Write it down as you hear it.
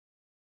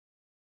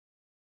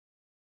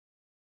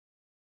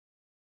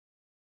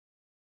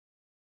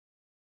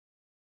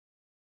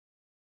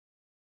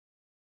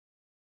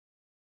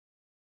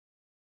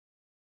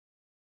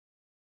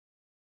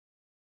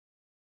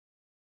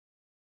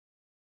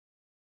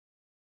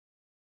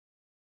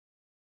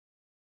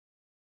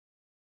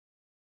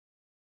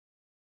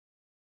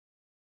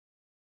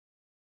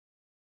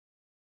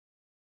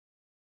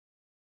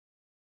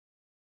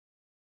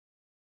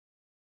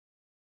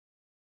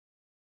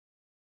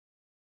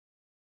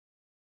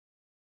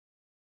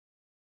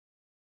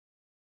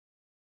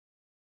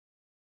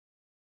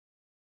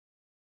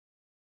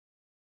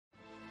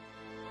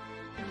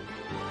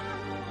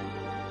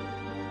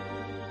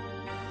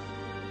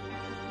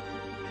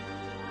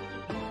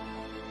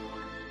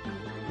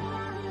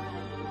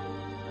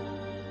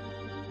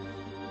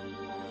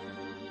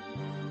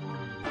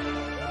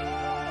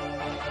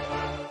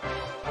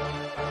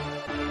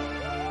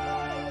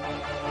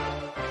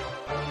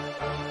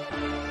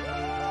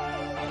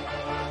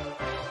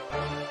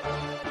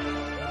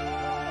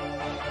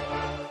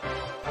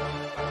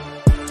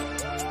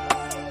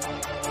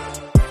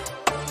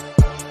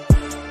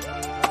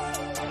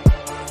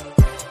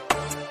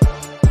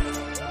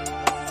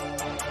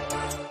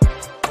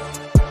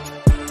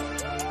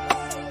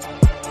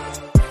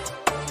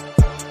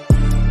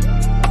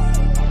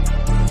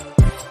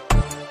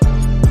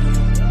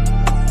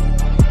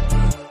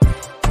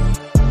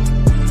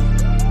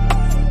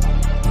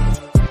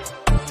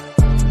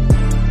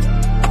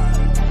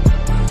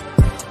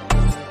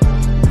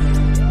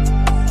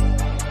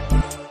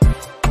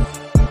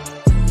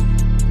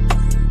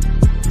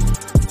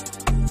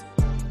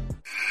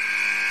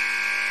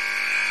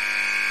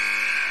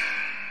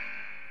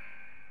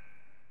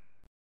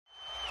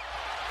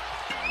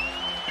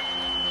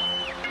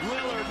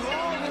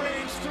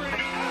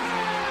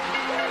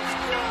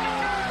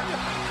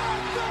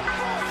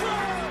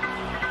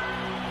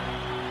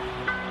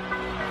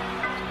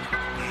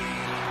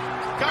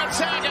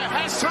Gonzaga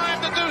has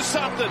time to do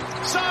something.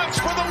 Suggs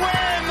for the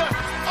win.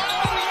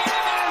 Oh,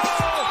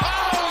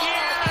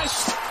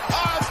 yes!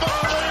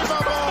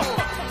 Unbelievable!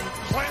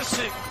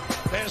 Classic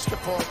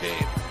basketball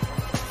game.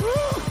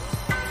 Woo.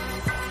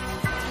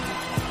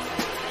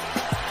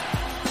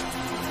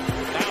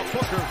 Now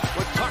Booker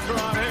with Tucker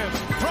on him.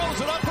 Throws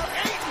it up for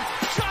Ayton.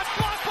 Shot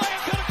blocked by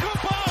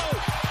Antetokounmpo.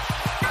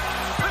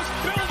 This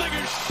building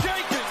is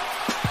shaking.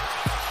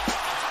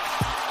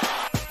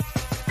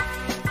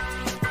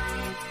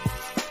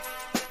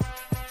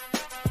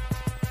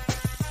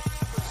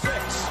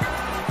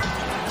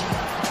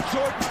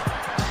 Jordan,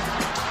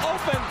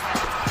 open,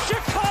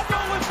 Chicago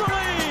with the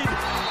lead.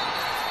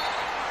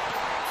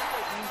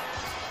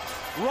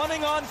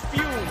 Running on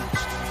fumes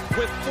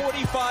with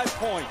 45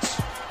 points.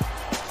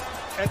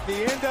 At the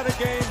end of the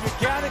game, you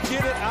gotta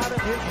get it out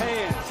of his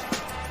hands.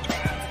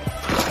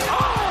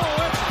 Oh,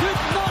 it's good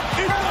enough.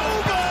 It's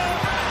over!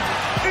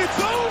 It's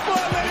over,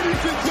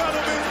 ladies and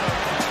gentlemen.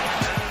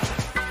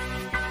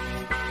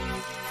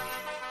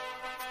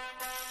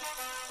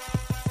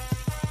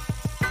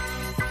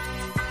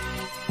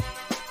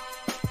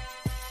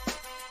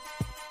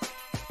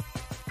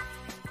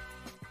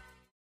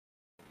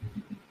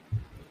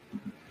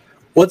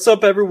 What's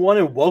up, everyone,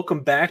 and welcome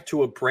back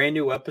to a brand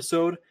new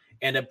episode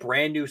and a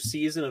brand new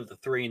season of the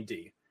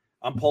 3&D.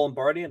 I'm Paul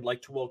Lombardi, and I'd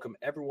like to welcome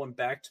everyone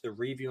back to the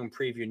Review and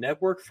Preview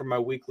Network for my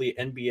weekly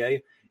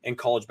NBA and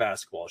college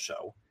basketball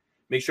show.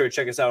 Make sure to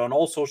check us out on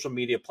all social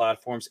media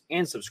platforms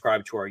and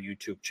subscribe to our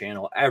YouTube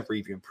channel at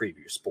Review and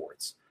Preview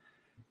Sports.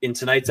 In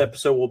tonight's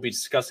episode, we'll be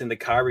discussing the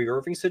Kyrie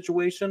Irving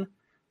situation,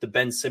 the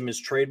Ben Simmons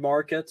trade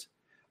market,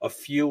 a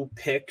few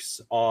picks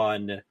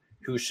on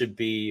who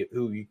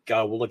you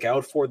got to look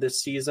out for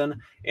this season,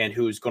 and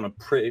who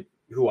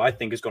I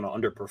think is going to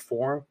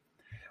underperform.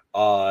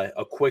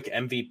 A quick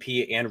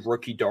MVP and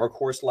rookie dark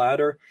horse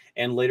ladder,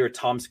 and later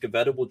Tom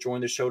Scavetta will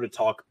join the show to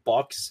talk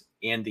Bucks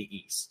and the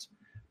East.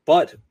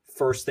 But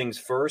first things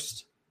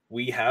first,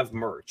 we have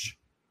merch.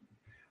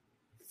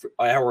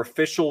 Our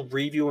official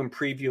Review and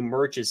Preview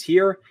merch is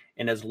here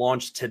and has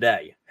launched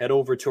today. Head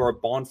over to our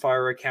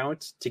Bonfire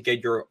account to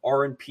get your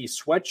R&P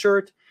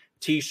sweatshirt,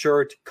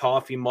 t-shirt,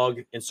 coffee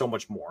mug, and so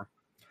much more.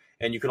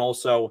 And you can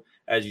also,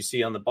 as you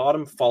see on the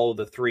bottom, follow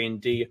the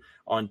 3&D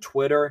on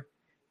Twitter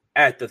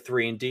at the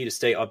 3&D to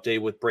stay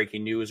updated with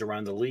breaking news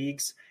around the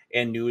leagues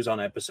and news on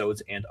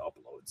episodes and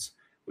uploads.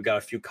 We got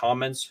a few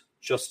comments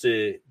just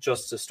to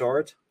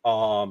start.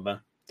 The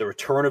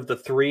return of the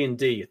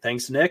 3&D.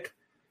 Thanks, Nick.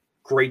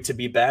 Great to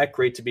be back.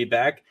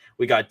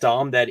 We got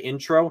Dom, that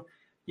intro.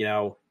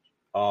 I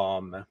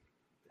want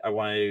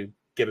to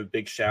give a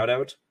big shout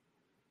out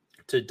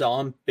to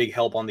Dom. Big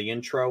help on the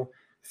intro.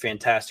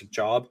 Fantastic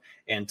job.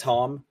 And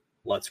Tom,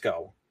 let's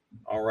go.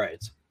 All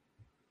right.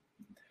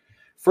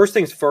 First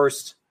things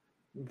first.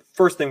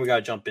 First thing we got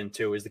to jump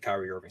into is the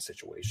Kyrie Irving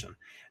situation.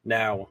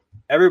 Now,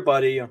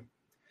 everybody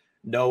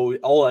know,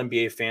 all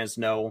NBA fans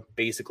know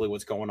basically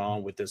what's going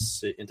on with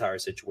this entire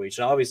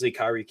situation. Obviously,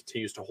 Kyrie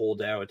continues to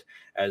hold out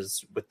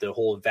as with the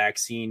whole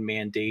vaccine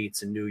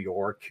mandates in New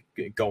York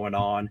going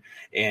on,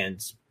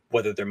 and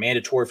whether they're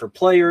mandatory for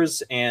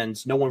players,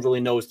 and no one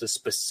really knows the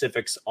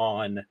specifics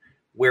on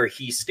where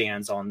he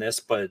stands on this.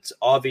 But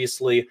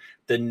obviously,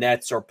 the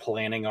Nets are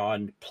planning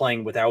on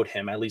playing without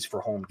him, at least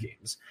for home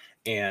games.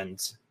 And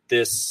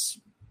this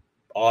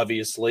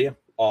obviously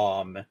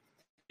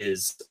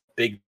is a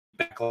big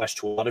backlash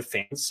to a lot of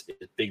fans.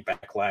 It's a big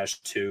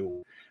backlash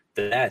to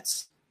the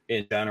Nets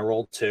in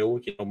general,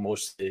 too.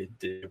 Most of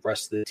the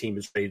rest of the team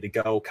is ready to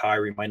go.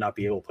 Kyrie might not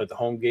be able to play the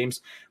home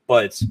games,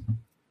 but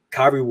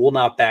Kyrie will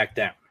not back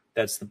down.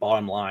 That's the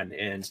bottom line.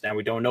 And now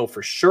we don't know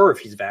for sure if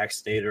he's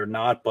vaccinated or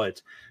not,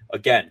 but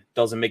again,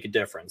 doesn't make a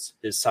difference.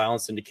 His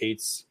silence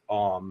indicates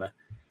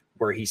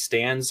where he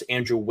stands.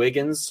 Andrew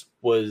Wiggins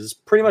was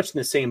pretty much in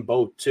the same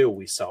boat too.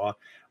 We saw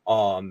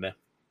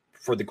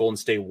for the Golden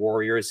State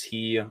Warriors,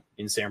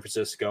 in San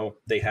Francisco,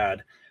 they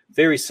had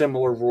very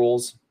similar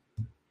rules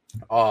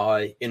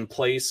in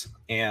place,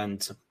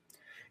 and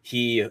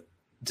he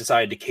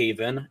decided to cave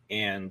in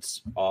and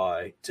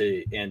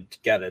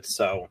get it.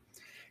 So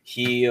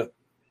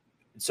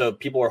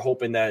people are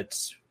hoping that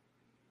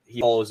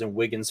he follows in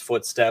Wiggins'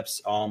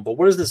 footsteps. But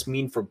what does this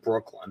mean for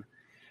Brooklyn?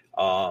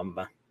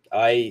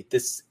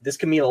 This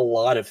can mean a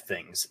lot of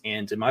things.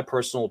 And in my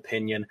personal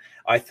opinion,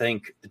 I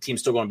think the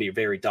team's still going to be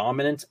very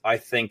dominant. I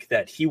think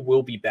that he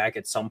will be back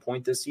at some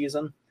point this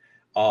season.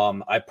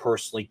 I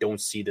personally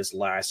don't see this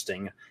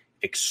lasting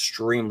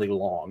extremely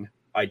long.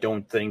 I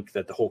don't think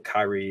that the whole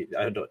Kyrie,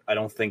 I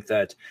don't think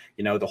that,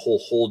 the whole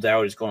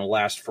holdout is going to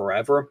last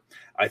forever.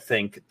 I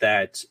think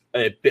that,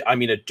 a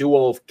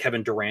duo of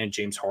Kevin Durant,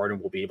 James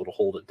Harden will be able to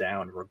hold it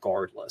down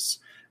regardless.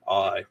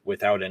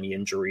 Without any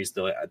injuries,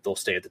 they'll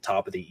stay at the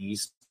top of the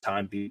East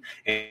time being,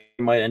 and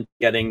he might end up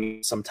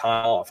getting some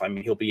time off.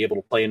 He'll be able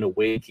to play in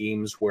away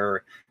games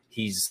where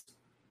he's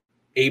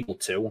able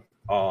to,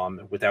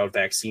 without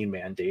vaccine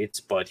mandates,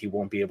 but he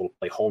won't be able to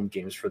play home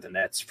games for the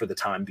Nets for the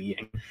time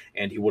being,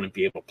 and he wouldn't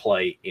be able to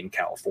play in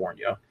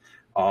California.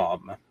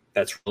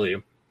 That's really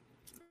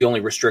the only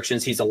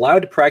restrictions. He's allowed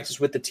to practice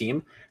with the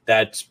team.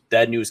 That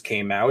news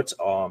came out.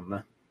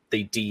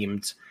 They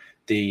deemed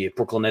the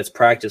Brooklyn Nets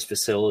practice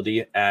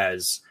facility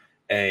as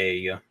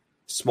a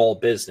small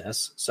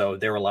business, so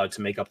they're allowed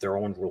to make up their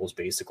own rules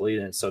basically,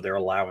 and so they're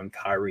allowing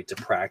Kyrie to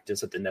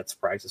practice at the Nets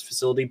practice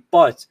facility,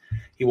 but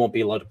he won't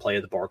be allowed to play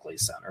at the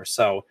Barclays Center.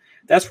 So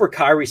that's where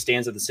Kyrie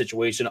stands at the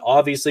situation.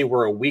 Obviously,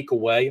 we're a week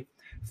away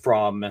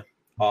from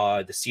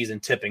the season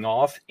tipping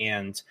off,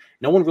 and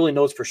no one really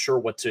knows for sure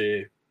what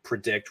to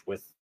predict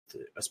with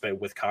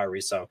Kyrie.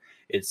 So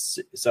it's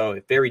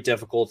very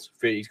difficult.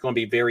 It's going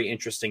to be very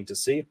interesting to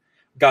see.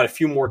 Got a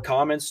few more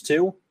comments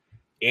too.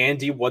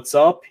 Andy, what's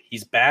up?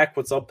 He's back.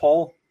 What's up,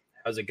 Paul?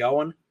 How's it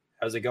going?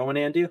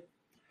 Andy?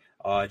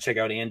 Check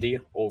out Andy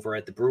over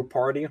at the Brew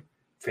Party.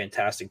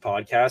 Fantastic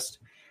podcast.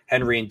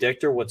 Henry and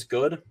Dictor, what's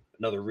good?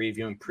 Another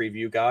review and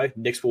preview guy.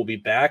 Knicks will be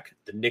back.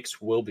 The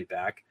Knicks will be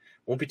back.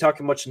 Won't be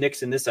talking much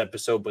Knicks in this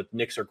episode, but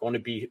Knicks are going to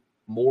be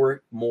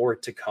more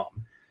to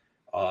come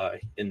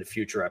in the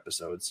future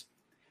episodes.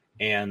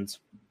 And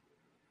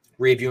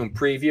review and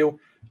preview.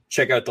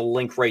 Check out the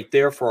link right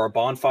there for our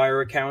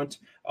Bonfire account.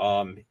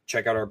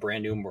 Check out our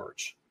brand new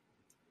merch.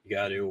 You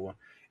got to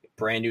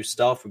brand new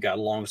stuff. We got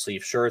long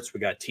sleeve shirts. We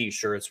got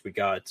t-shirts. We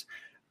got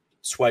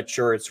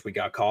sweatshirts. We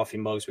got coffee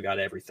mugs. We got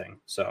everything.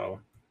 So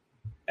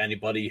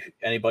anybody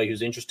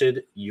who's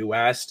interested, you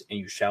asked and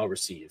you shall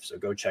receive. So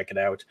go check it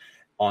out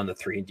on the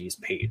 3&D's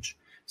page.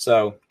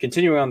 So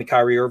continuing on the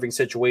Kyrie Irving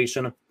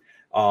situation,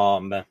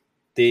 the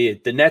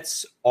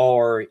Nets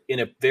are in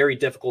a very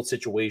difficult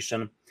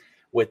situation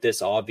with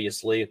this.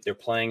 Obviously, they're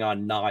planning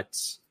on not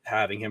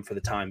having him for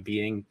the time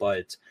being,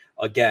 but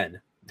again,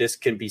 this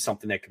can be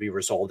something that could be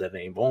resolved at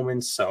any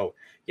moment. So,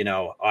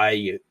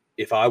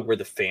 if I were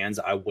the fans,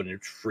 I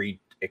wouldn't read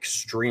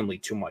extremely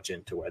too much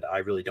into it. I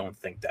really don't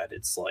think that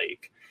it's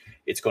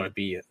going to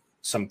be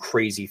some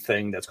crazy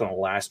thing that's going to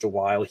last a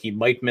while. He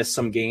might miss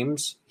some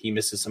games. He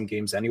misses some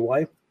games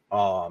anyway.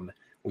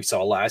 We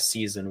saw last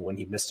season when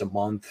he missed a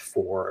month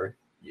for,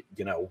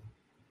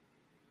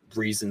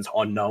 reasons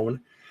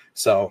unknown.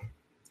 So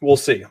we'll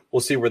see.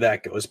 We'll see where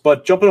that goes.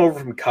 But jumping over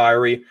from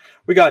Kyrie,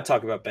 we got to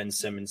talk about Ben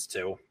Simmons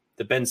too.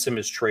 The Ben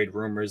Simmons trade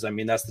rumors. I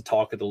mean, that's the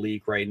talk of the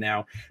league right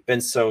now.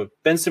 Ben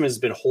Simmons has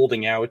been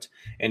holding out,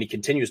 and he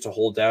continues to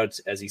hold out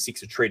as he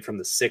seeks a trade from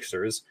the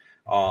Sixers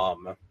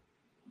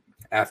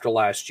after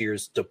last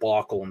year's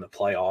debacle in the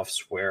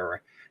playoffs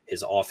where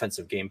his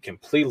offensive game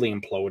completely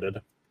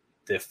imploded.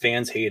 The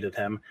fans hated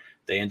him.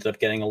 They ended up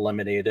getting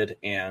eliminated,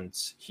 and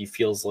he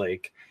feels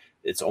like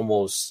it's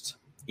almost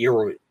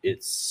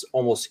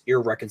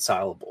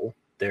irreconcilable,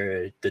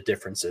 the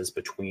differences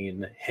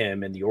between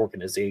him and the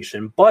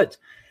organization. But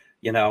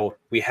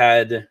we've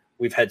had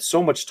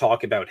so much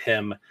talk about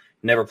him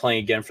never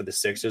playing again for the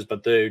Sixers,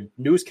 but the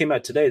news came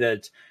out today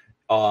that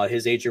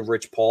his agent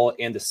Rich Paul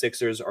and the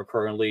Sixers are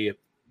currently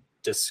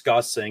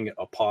discussing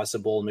a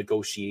possible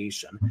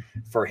negotiation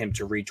for him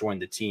to rejoin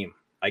the team.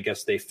 I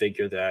guess they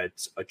figure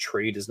that a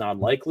trade is not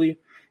likely,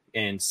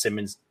 and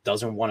Simmons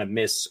doesn't want to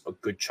miss a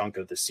good chunk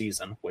of the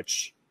season,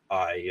 which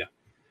I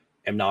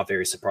am not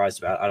very surprised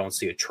about. I don't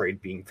see a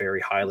trade being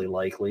very highly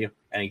likely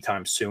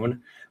anytime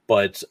soon,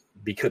 but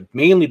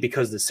mainly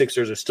because the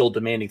Sixers are still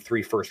demanding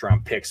 3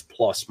 first-round picks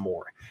plus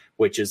more,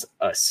 which is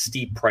a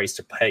steep price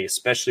to pay,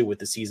 especially with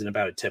the season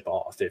about to tip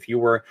off. If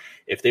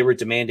they were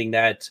demanding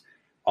that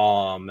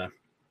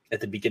at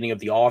the beginning of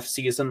the off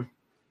season,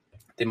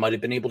 they might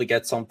have been able to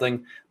get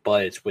something,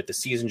 but with the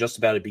season just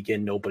about to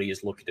begin, nobody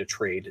is looking to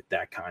trade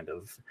that kind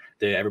of.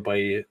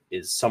 Everybody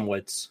is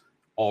somewhat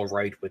all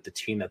right with the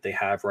team that they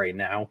have right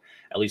now,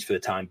 at least for the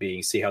time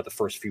being. See how the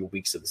first few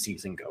weeks of the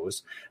season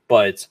goes.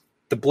 But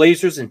the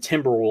Blazers and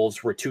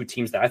Timberwolves were 2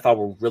 teams that I thought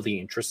were really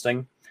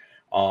interesting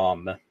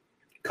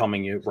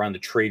coming around the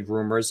trade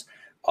rumors.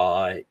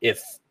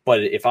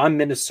 If I'm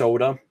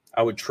Minnesota,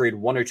 I would trade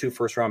 1 or 2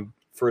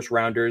 first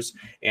rounders,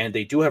 and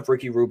they do have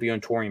Ricky Rubio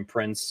and Taurean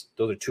Prince.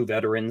 Those are 2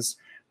 veterans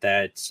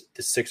that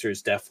the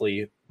Sixers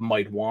definitely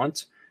might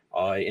want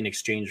in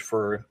exchange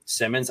for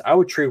Simmons. I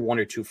would trade 1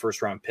 or 2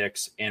 first-round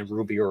picks and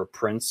Rubio or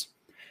Prince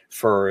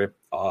for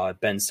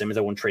Ben Simmons.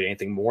 I wouldn't trade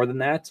anything more than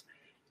that.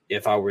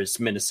 If I was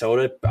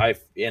Minnesota, I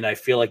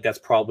feel like that's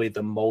probably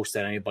the most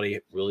that anybody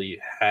really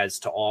has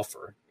to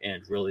offer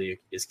and really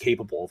is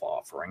capable of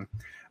offering.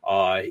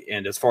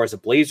 And as far as the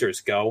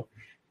Blazers go,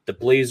 the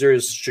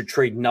Blazers should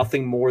trade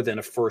nothing more than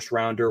a first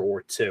rounder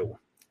or 2.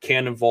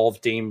 Can't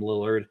involve Dame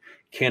Lillard,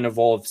 can't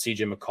involve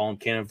CJ McCollum,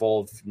 can't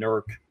involve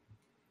Nurk.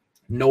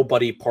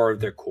 Nobody part of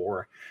their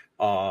core.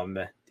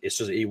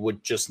 It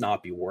would just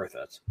not be worth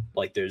it.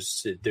 Like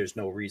there's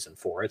no reason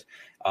for it.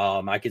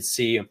 I could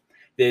see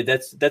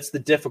that's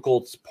the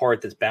difficult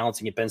part that's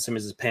balancing it. Ben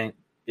Simmons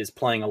is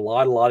playing a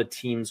lot of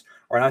teams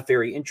are not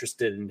very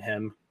interested in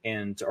him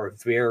and are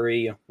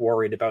very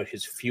worried about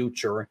his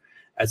future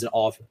as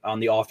on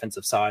the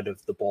offensive side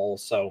of the ball.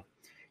 So,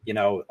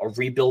 a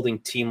rebuilding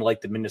team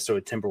like the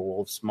Minnesota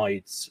Timberwolves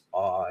might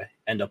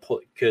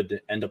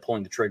could end up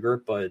pulling the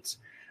trigger, but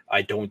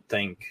I don't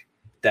think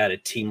that a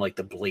team like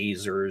the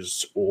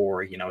Blazers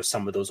or,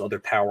 some of those other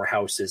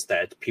powerhouses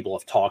that people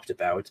have talked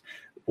about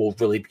will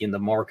really be in the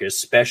market,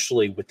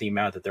 especially with the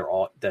amount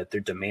that they're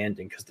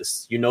demanding, because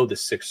the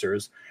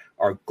Sixers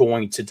are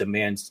going to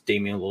demand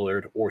Damian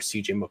Lillard or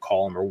CJ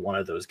McCollum or one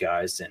of those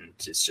guys, and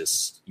it's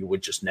just, you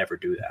would just never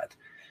do that.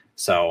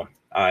 So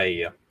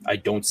I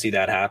don't see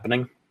that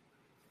happening.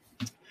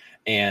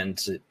 And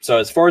so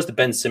as far as the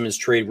Ben Simmons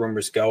trade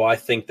rumors go, I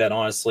think that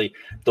honestly,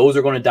 those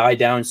are going to die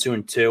down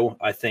soon too.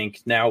 I think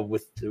now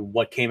with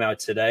what came out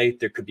today,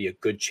 there could be a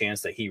good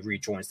chance that he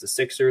rejoins the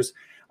Sixers.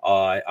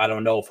 I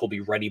don't know if he'll be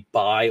ready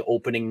by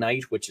opening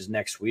night, which is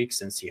next week,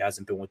 since he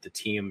hasn't been with the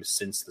team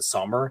since the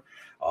summer.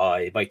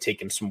 It might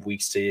take him some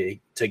weeks to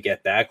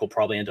get back. He'll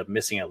probably end up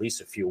missing at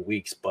least a few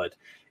weeks, but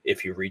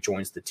if he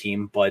rejoins the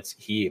team, but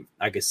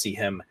I could see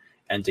him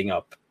ending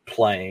up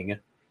playing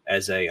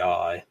as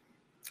a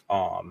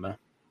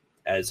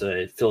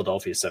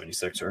Philadelphia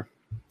 76er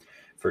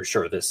for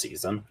sure this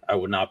season. I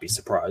would not be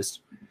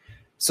surprised.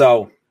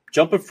 So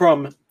jumping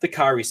from the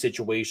Kyrie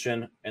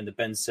situation and the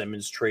Ben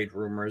Simmons trade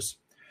rumors,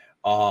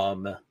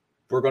 we're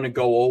going to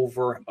go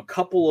over a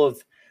couple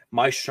of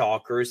my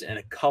shockers and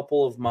a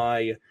couple of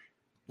my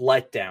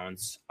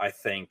letdowns, I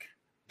think,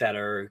 that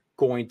are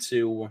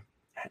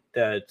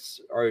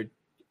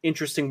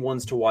interesting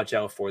ones to watch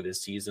out for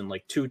this season.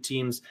 Like two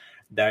teams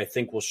that I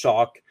think will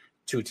shock,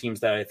 two teams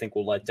that I think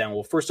will let down.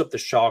 Well, first up, the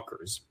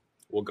shockers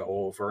we'll go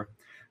over.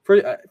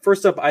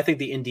 First up, I think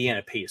the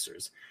Indiana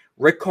Pacers.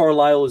 Rick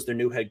Carlisle is their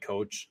new head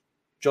coach,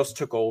 just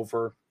took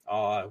over,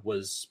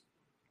 was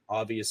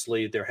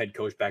obviously their head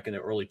coach back in the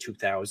early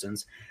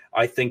 2000s.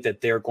 I think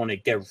that they're going to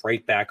get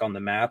right back on the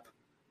map.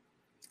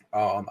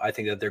 I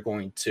think that they're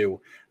going to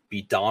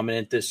be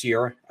dominant this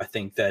year. I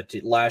think that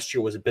last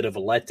year was a bit of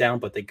a letdown,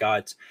 but they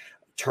got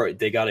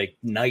a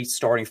nice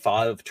starting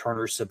five of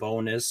Turner,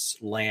 Sabonis,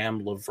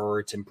 Lamb,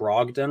 LeVert, and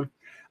Brogdon.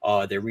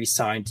 They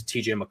re-signed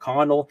TJ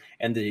McConnell,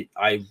 and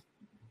I'm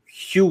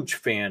huge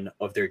fan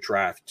of their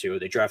draft too.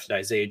 They drafted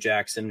Isaiah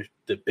Jackson,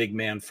 the big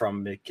man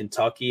from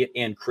Kentucky,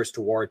 and Chris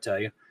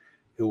Duarte,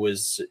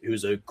 who's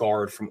a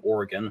guard from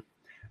Oregon.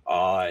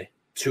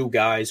 Two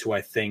guys who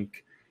I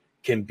think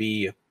can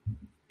be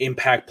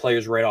impact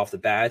players right off the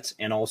bat.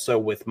 And also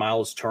with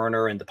Miles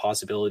Turner and the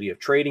possibility of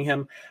trading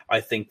him,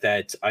 I think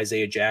that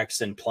Isaiah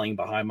Jackson playing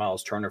behind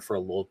Miles Turner for a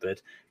little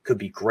bit could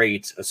be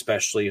great,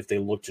 especially if they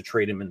look to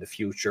trade him in the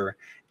future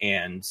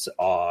and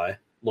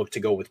look to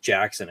go with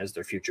Jackson as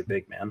their future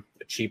big man,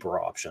 a cheaper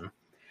option,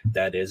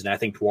 that is. And I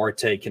think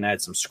Duarte can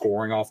add some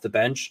scoring off the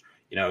bench.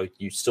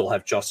 You still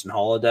have Justin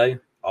Holiday.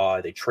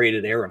 They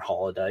traded Aaron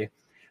Holiday,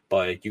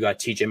 but you got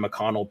TJ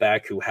McConnell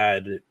back, who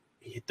had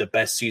the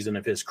best season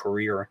of his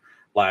career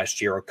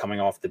last year coming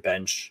off the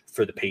bench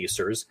for the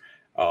Pacers.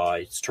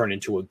 It's turned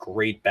into a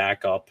great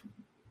backup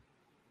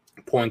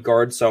point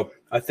guard. So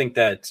I think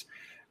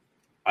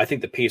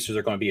the Pacers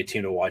are going to be a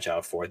team to watch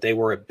out for. They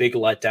were a big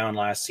letdown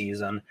last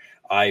season.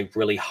 I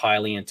really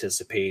highly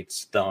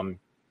anticipate them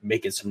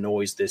making some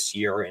noise this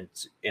year and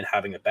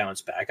having a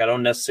bounce back. I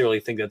don't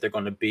necessarily think that they're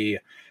going to be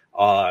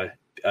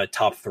a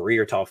top 3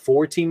 or top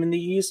 4 team in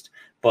the East,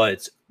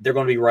 but they're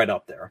going to be right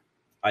up there.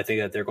 I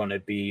think that they're going to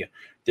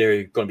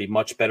be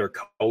much better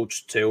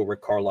coached too.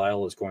 Rick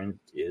Carlisle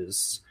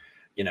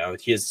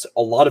he has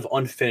a lot of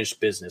unfinished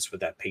business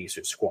with that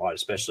Pacers squad,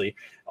 especially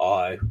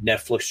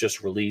Netflix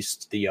just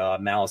released the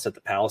Malice at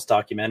the Palace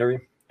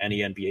documentary. Any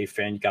NBA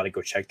fan, you got to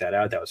go check that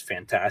out. That was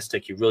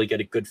fantastic. You really get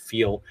a good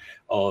feel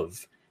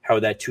of how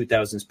that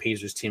 2000s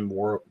Pacers team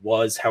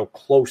was, how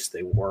close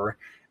they were.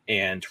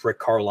 And Rick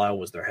Carlisle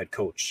was their head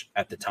coach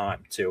at the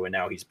time too, and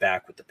now he's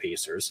back with the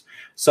Pacers.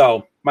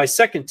 So my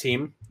second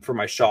team for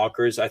my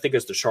shockers, I think,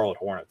 is the Charlotte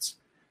Hornets.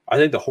 I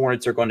think the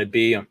Hornets are going to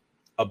be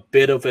a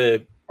bit of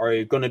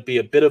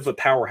a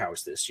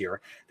powerhouse this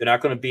year. They're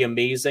not going to be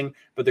amazing,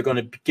 but they're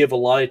going to give a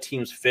lot of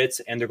teams fits,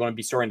 and they're going to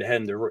be starting to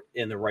head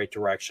in the right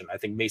direction. I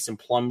think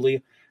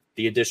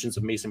the additions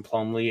of Mason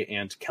Plumlee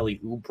and Kelly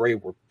Oubre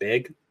were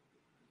big.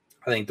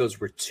 I think those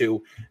were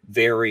two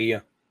very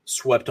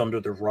swept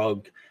under the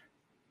rug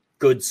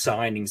good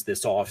signings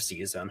this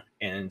offseason.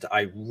 And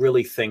I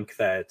really think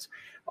that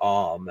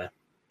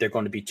they're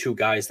going to be two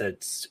guys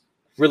that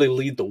really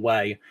lead the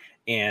way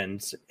and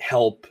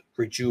help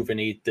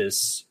rejuvenate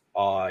this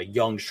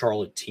young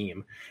Charlotte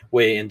team.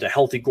 And a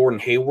healthy Gordon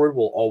Hayward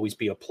will always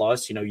be a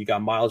plus. You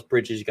got Miles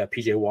Bridges, you got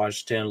PJ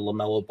Washington,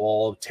 LaMelo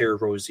Ball, Terry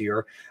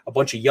Rozier, a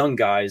bunch of young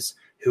guys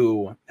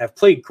who have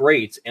played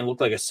great and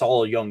look like a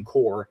solid young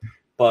core,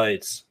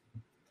 but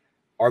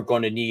are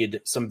going to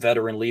need some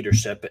veteran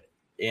leadership.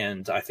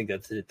 And I think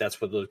that's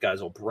what those guys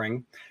will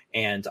bring.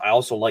 And I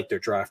also like their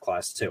draft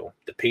class too.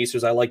 The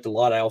Pacers I liked a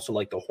lot. I also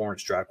like the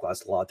Hornets draft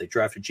class a lot. They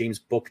drafted James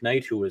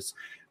Bouknight, who is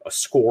a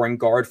scoring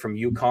guard from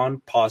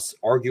UConn,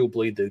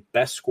 arguably the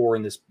best scorer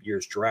in this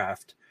year's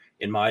draft,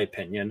 in my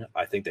opinion.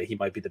 I think that he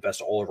might be the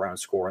best all-around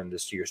scorer in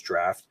this year's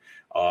draft.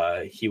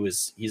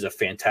 He's a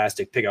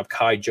fantastic pickup.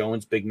 Kai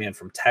Jones, big man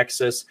from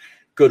Texas,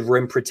 good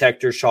rim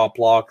protector, shot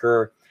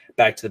blocker.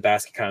 back to the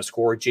basket kind of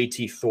scorer.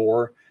 JT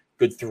Thor,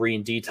 good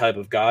 3-and-D type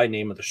of guy,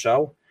 name of the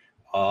show.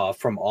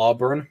 From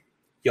Auburn,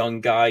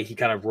 young guy. He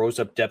kind of rose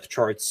up draft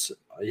charts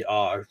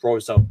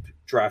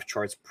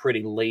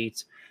pretty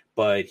late,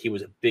 but he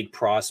was a big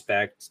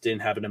prospect.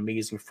 Didn't have an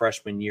amazing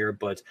freshman year,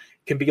 but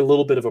can be a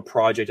little bit of a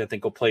project. I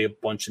think he'll play a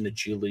bunch in the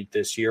G League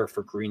this year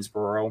for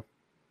Greensboro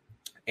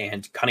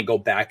and kind of go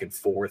back and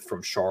forth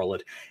from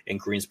Charlotte and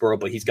Greensboro,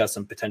 but he's got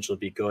some potential to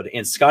be good.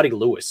 And Scotty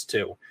Lewis,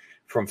 too,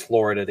 from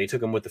Florida. They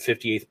took him with the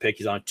 58th pick.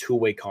 He's on a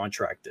 2-way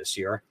contract this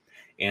year.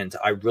 And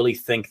I really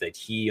think that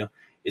he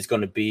is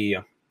going to be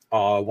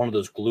one of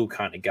those glue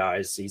kind of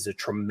guys. He's a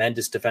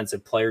tremendous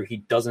defensive player. He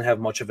doesn't have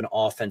much of an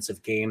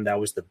offensive game. That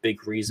was the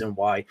big reason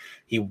why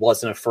he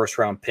wasn't a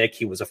first-round pick.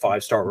 He was a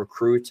 5-star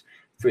recruit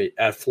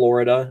at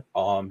Florida.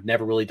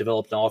 Never really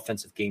developed an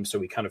offensive game, so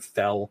he kind of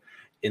fell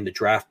in the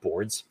draft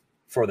boards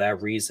for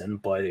that reason.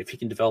 But if he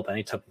can develop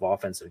any type of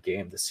offensive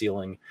game, the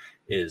ceiling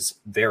is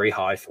very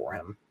high for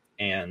him.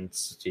 And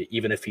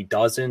even if he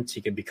doesn't,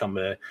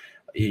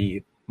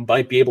 he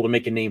might be able to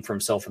make a name for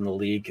himself in the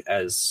league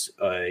as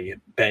a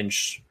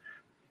bench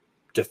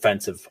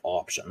defensive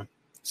option.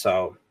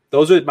 So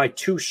those are my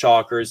two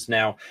shockers.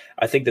 Now,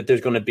 I think that there's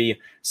going to be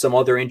some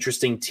other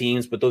interesting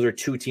teams, but those are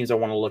two teams I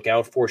want to look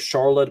out for.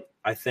 Charlotte,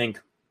 I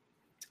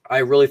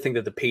really think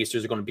that the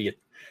Pacers are going to be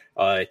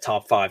a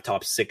top 5,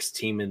 top 6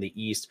 team in the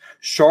East.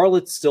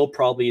 Charlotte still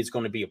probably is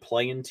going to be a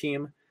play-in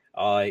team,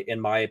 in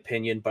my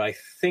opinion, but I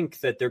think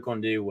that they're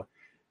going to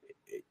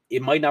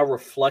it might not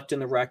reflect in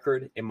the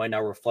record. It might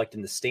not reflect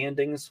in the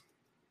standings,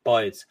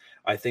 but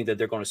I think that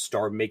they're going to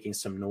start making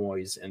some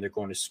noise and they're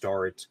going to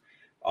start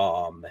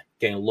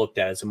getting looked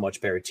at as a much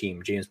better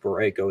team. James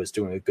Borrego is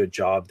doing a good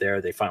job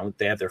there. They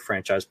have their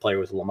franchise player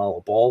with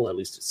LaMelo Ball, at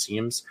least it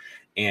seems.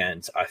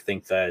 And I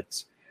think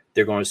that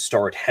they're going to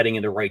start heading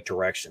in the right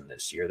direction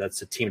this year.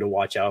 That's a team to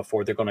watch out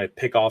for. They're going to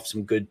pick off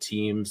some good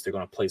teams. They're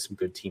going to play some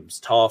good teams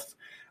tough.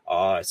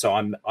 So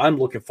I'm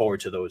looking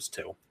forward to those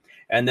two.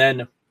 And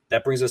then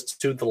that brings us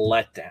to the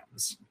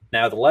letdowns.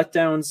 Now, the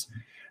letdowns,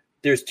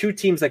 there's two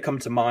teams that come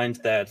to mind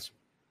that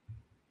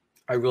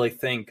I really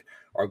think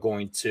are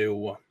going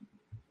to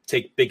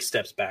take big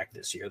steps back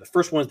this year. The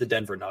first one is the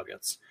Denver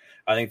Nuggets.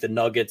 I think the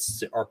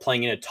Nuggets are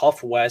playing in a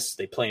tough West.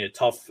 They play in a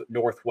tough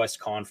Northwest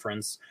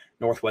Conference,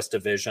 Northwest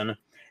Division.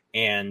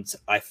 And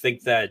I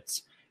think that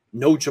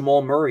no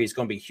Jamal Murray is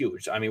going to be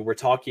huge. I mean, we're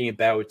talking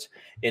about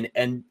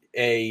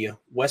a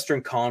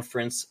Western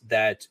Conference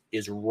that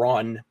is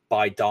run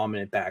by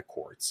dominant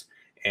backcourts.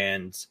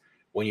 And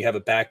when you have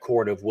a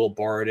backcourt of Will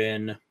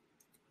Barton,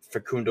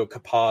 Facundo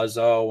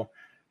Campazzo,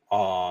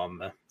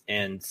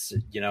 and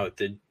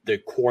the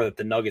core that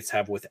the Nuggets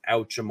have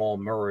without Jamal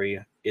Murray,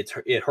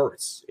 it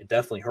hurts. It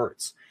definitely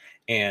hurts.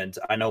 And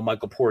I know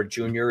Michael Porter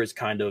Jr. is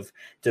kind of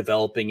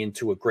developing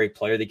into a great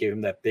player. They gave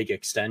him that big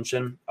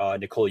extension.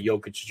 Nikola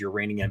Jokic is your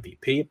reigning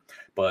MVP,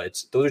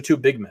 but those are two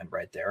big men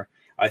right there.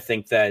 I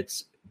think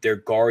that their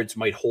guards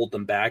might hold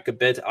them back a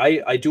bit.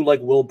 I do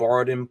like Will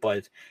Barton,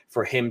 but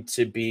for him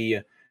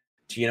to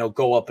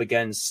go up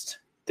against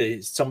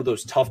some of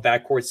those tough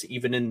backcourts,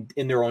 even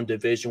in their own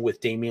division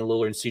with Damian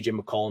Lillard and CJ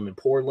McCollum in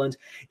Portland,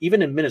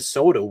 even in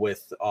Minnesota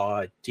with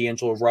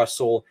D'Angelo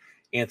Russell,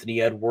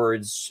 Anthony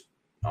Edwards,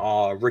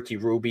 Ricky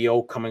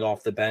Rubio coming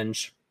off the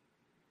bench.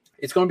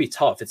 It's going to be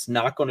tough. It's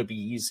not going to be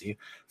easy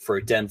for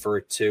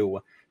Denver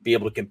to be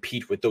able to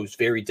compete with those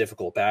very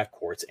difficult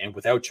backcourts. And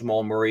without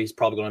Jamal Murray, he's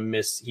probably going to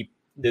miss.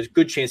 There's a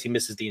good chance he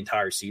misses the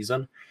entire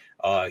season.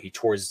 He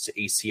tore his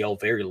ACL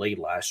very late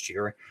last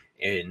year.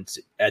 And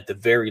at the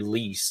very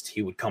least,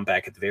 he would come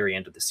back at the very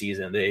end of the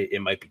season.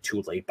 It might be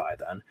too late by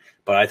then.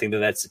 But I think that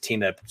that's a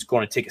team that's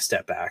going to take a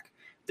step back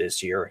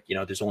this year.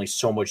 There's only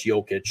so much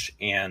Jokic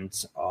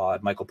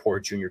and Michael Porter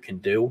Jr. can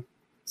do.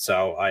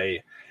 So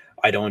I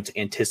don't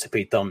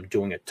anticipate them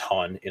doing a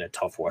ton in a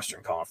tough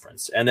Western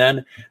Conference. And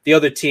then the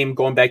other team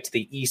going back to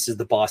the East is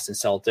the Boston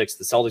Celtics.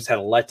 The Celtics had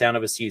a letdown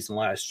of a season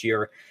last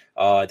year.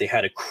 They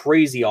had a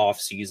crazy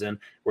offseason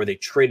where they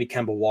traded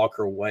Kemba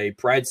Walker away.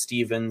 Brad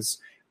Stevens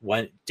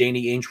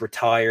Danny Ainge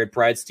retired.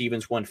 Brad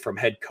Stevens went from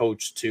head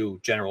coach to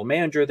general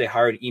manager. They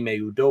hired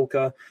Ime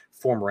Udoka,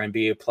 former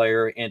NBA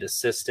player and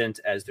assistant,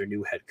 as their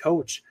new head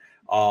coach.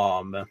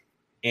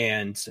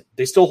 And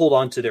they still hold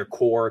on to their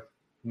core,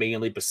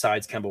 mainly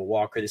besides Kemba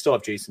Walker. They still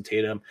have Jason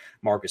Tatum,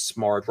 Marcus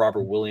Smart,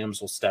 Robert Williams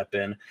will step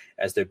in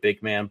as their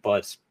big man.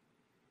 But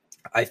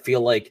I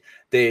feel like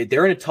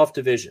they're in a tough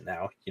division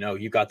now.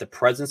 You got the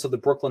presence of the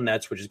Brooklyn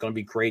Nets, which is going to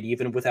be great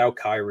even without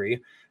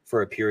Kyrie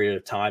for a period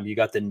of time. You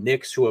got the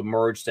Knicks, who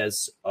emerged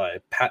as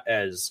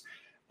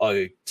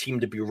a team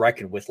to be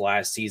reckoned with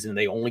last season.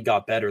 They only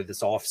got better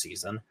this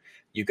offseason.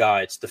 You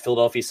got the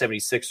Philadelphia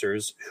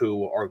 76ers,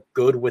 who are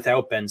good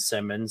without Ben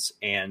Simmons,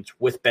 and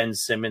with Ben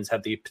Simmons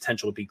have the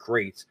potential to be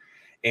great.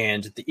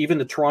 And even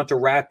the Toronto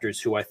Raptors,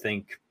 who I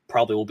think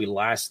probably will be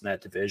last in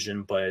that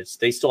division, but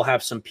they still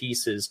have some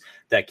pieces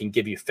that can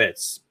give you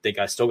fits. They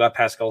still got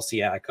Pascal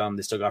Siakam.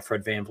 They still got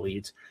Fred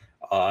VanVleet.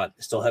 They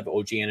still have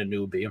OG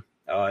Anunoby.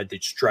 They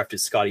just drafted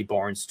Scotty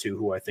Barnes, too,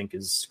 who I think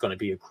is going to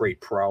be a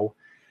great pro.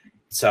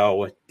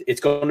 So it's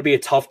going to be a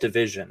tough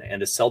division,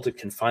 and the Celtics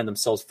can find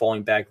themselves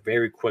falling back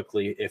very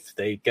quickly if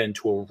they get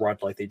into a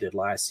rut like they did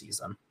last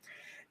season.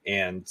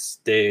 And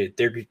they're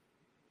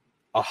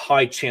a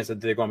high chance that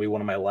they're going to be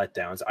one of my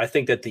letdowns. I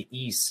think that the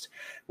East,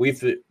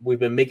 we've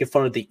been making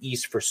fun of the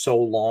East for so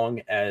long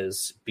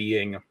as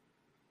being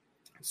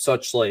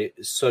such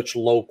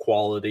low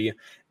quality,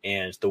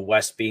 and the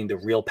West being the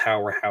real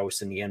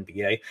powerhouse in the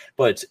NBA.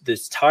 But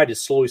this tide is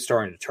slowly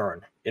starting to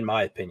turn, in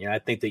my opinion. I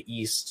think the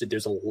East,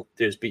 there's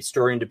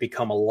starting to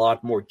become a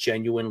lot more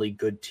genuinely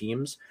good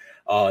teams.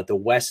 The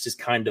West is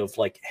kind of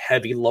like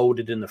heavy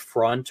loaded in the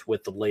front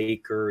with the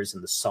Lakers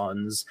and the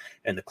Suns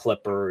and the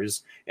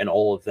Clippers and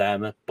all of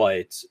them.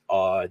 But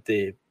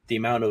the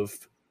amount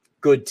of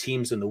good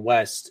teams in the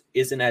West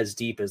isn't as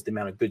deep as the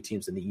amount of good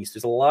teams in the East.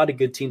 There's a lot of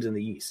good teams in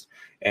the East,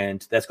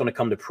 and that's going to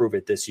come to prove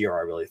it this year.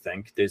 I really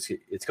think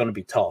it's going to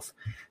be tough.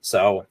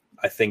 So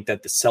I think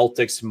that the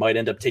Celtics might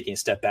end up taking a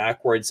step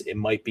backwards. It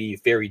might be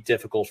very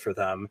difficult for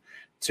them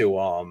to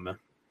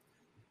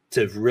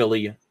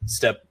really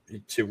step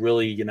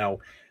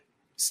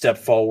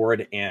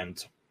forward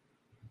and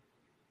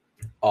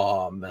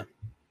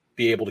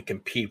be able to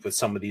compete with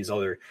some of these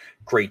other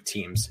great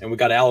teams. And we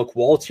got Alec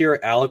Walt here.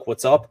 Alec,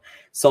 what's up?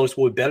 Celtics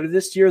will be better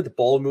this year. The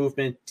ball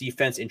movement,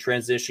 defense, and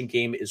transition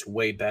game is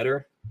way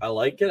better. I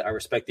like it. I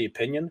respect the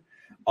opinion.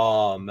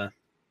 I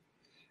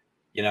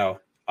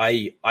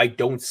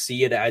don't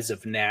see it as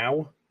of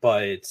now,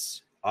 but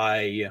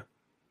I'm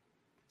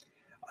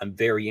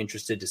very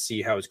interested to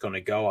see how it's going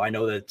to go. I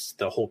know that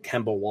the whole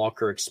Kemba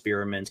Walker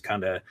experiment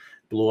kind of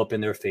blew up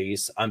in their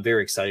face. I'm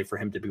very excited for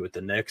him to be with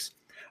the Knicks.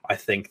 I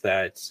think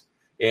it's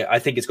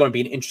going to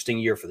be an interesting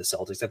year for the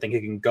Celtics. I think it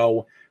can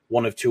go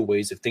one of two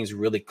ways. If things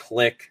really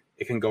click,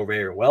 it can go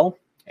very well.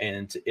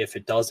 And if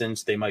it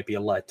doesn't, they might be a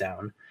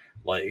letdown,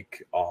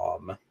 like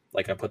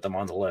I put them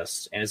on the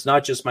list. And it's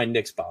not just my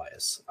Knicks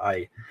bias.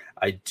 I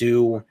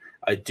do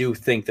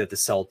think that the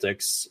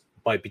Celtics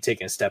might be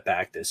taking a step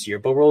back this year,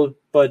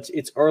 but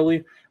it's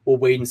early. We'll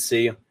wait and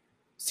see.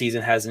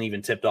 Season hasn't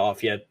even tipped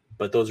off yet,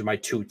 but those are my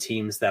two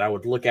teams that I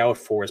would look out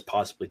for as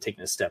possibly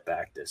taking a step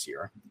back this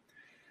year.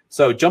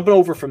 So jumping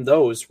over from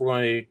those, we're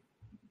going to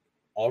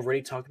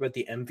already talk about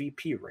the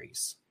MVP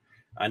race.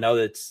 I know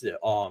that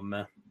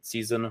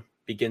season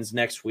begins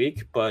next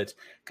week, but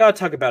got to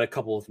talk about a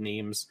couple of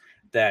names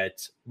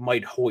that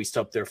might hoist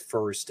up their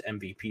first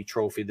MVP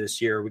trophy this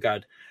year. We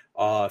got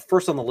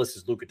first on the list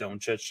is Luka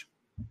Doncic.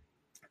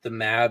 The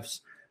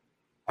Mavs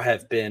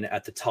have been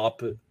at the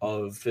top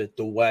of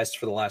the West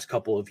for the last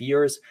couple of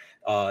years.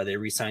 They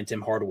re-signed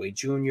Tim Hardaway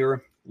Jr.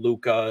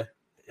 Luka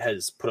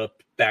has put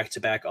up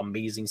back-to-back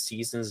amazing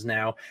seasons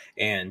now,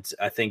 and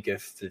I think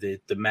if the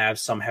Mavs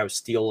somehow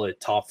steal a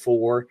top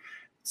 4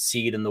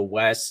 seed in the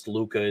West,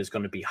 Luka is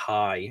going to be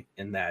high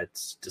in that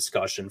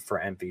discussion for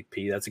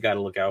MVP. That's a guy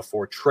to look out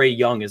for. Trae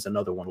Young is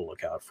another one to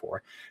look out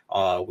for.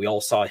 We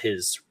all saw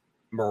his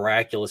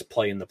miraculous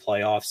play in the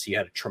playoffs. He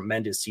had a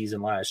tremendous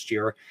season last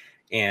year,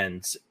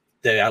 and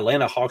the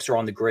Atlanta Hawks are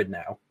on the grid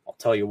now. I'll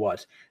tell you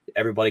what,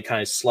 everybody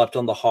kind of slept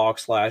on the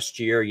Hawks last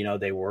year.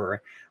 They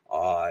were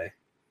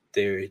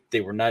they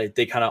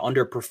kind of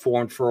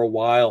underperformed for a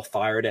while,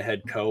 fired a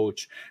head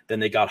coach. Then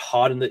they got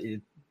hot in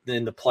the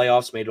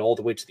playoffs, made it all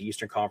the way to the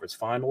Eastern Conference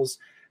Finals.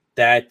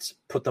 That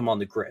put them on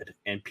the grid,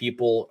 and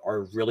people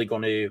are really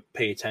going to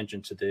pay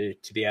attention to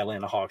the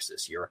Atlanta Hawks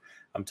this year.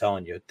 I'm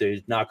telling you, they're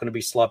not going to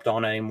be slept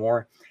on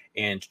anymore.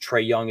 And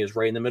Trae Young is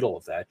right in the middle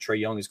of that. Trae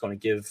Young is going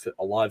to give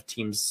a lot of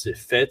teams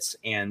fits,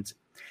 and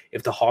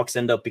if the Hawks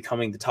end up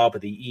becoming the top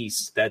of the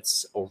East,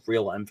 that's a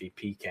real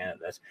MVP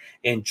candidate.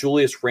 And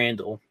Julius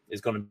Randle is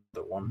going to be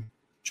the one.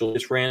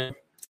 Julius Randle,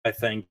 I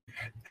think,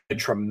 had a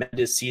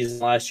tremendous season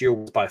last year,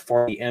 was by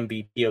far the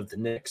MVP of the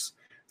Knicks.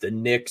 The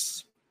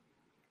Knicks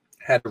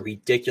had a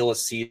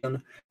ridiculous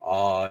season,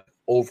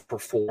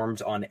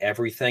 overperformed on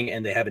everything,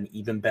 and they have an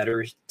even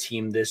better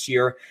team this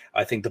year.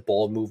 I think the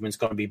ball movement's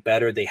going to be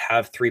better. They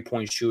have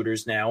three-point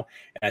shooters now,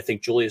 and I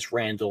think Julius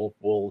Randle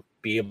will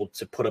be able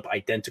to put up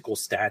identical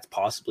stats,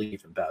 possibly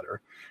even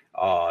better,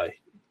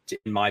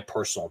 in my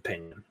personal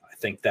opinion. I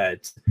think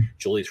that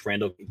Julius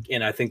Randle,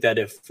 and I think that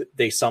if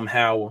they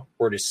somehow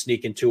were to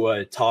sneak into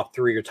a top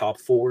 3 or top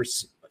 4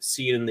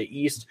 seed in the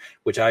East,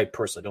 which I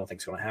personally don't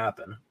think is going to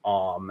happen,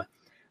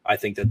 I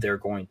think that they're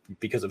going,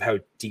 because of how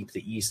deep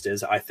the East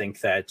is, I think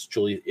that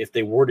if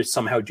they were to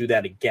somehow do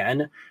that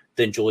again,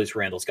 then Julius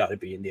Randle's got to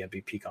be in the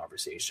MVP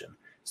conversation.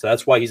 So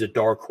that's why he's a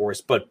dark horse.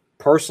 But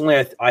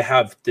personally, I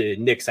have the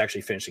Knicks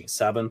actually finishing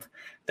 7th.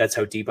 That's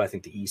how deep I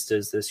think the East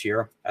is this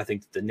year. I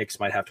think the Knicks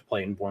might have to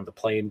play in one of the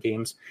play-in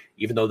games,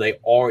 even though they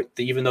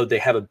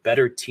have a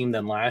better team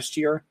than last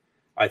year.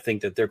 I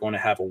think that they're going to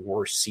have a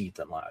worse seed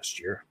than last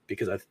year,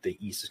 because I think the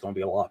East is going to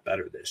be a lot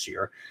better this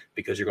year,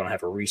 because you're going to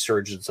have a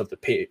resurgence of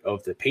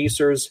the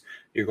Pacers.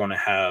 You're going to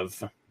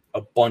have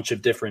a bunch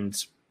of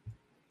different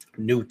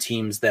new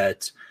teams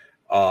that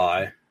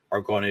are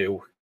going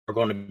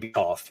to be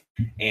tough,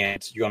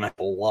 and you're going to have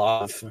a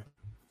lot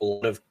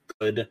of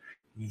good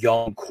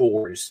young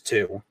cores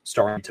too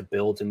starting to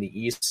build in the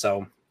East.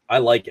 So I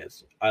like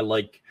it. I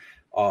like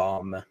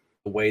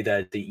way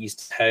that the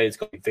East is headed, it's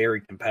going to be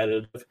very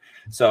competitive.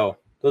 So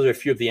those are a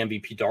few of the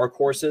MVP dark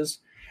horses.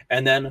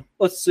 And then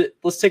let's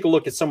take a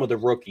look at some of the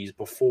rookies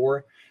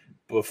before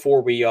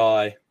we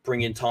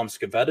bring in Tom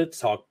Scavetta to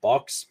talk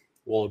Bucks.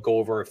 We'll go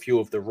over a few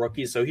of the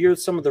rookies. So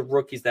here's some of the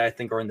rookies that I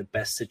think are in the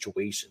best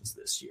situations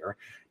this year.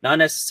 Not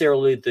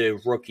necessarily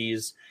the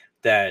rookies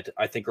that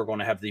I think are going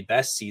to have the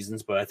best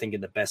seasons, but I think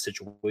in the best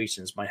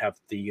situations might have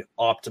the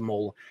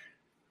optimal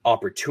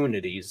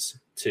opportunities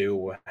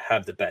to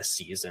have the best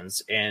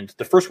seasons. And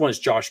the first one is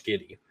Josh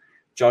Giddey.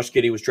 Josh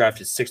Giddey was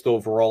drafted 6th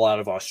overall out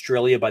of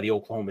Australia by the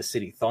Oklahoma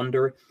City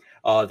Thunder.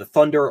 The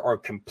Thunder are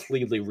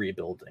completely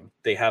rebuilding.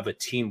 They have a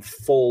team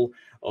full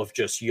of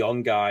just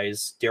young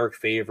guys. Derek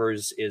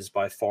Favors is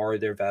by far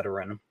their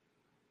veteran.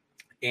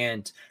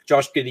 And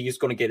Josh Giddey is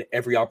going to get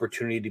every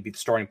opportunity to be the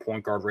starting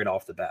point guard right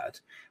off the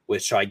bat,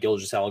 with Shai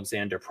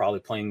Gilgeous-Alexander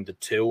probably playing the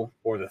 2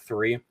 or the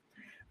 3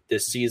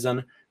 this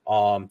season.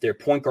 Their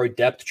point guard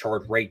depth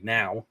chart right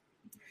now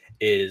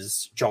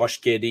is Josh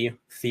Giddey,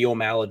 Theo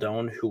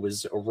Maledon, who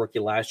was a rookie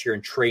last year,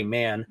 and Trey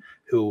Mann,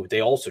 who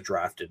they also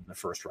drafted in the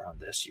first round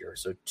this year.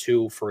 So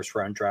 2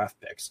 first-round draft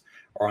picks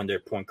are on their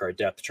point guard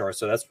depth chart.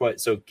 So that's why.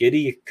 So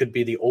Giddey could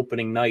be the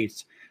opening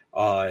night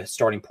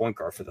starting point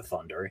guard for the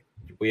Thunder.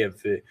 We have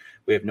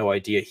no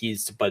idea.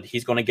 But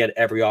he's going to get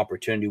every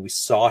opportunity. We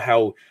saw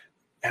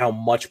how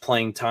much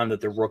playing time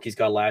that the rookies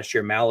got last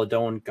year.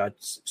 Maledon got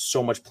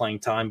so much playing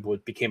time,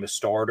 but became a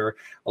starter.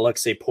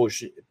 Alexei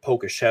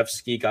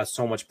Pokusevski got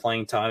so much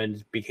playing time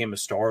and became a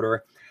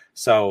starter.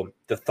 So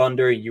the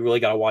Thunder, you really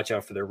got to watch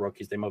out for their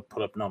rookies. They might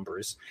put up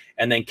numbers.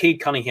 And then Cade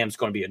Cunningham's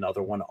going to be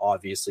another one,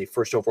 obviously.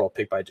 First overall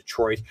pick by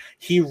Detroit.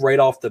 He, right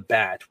off the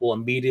bat, will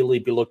immediately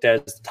be looked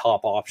at as the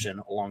top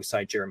option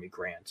alongside Jeremy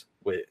Grant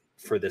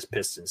for this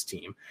Pistons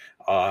team.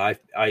 I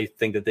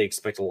think that they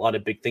expect a lot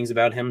of big things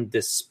about him.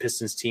 This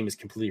Pistons team is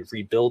completely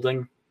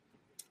rebuilding.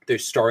 They're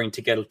starting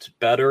to get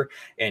better,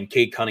 and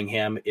Cade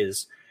Cunningham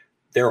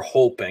they're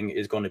hoping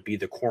is going to be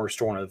the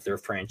cornerstone of their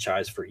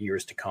franchise for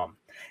years to come.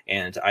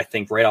 And I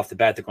think right off the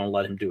bat, they're going to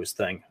let him do his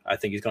thing. I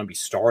think he's going to be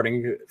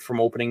starting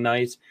from opening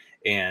night,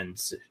 and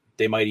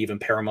they might even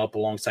pair him up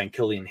alongside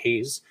Killian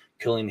Hayes.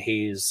 Killian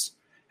Hayes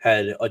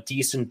had a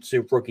decent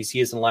rookie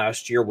season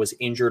last year, was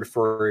injured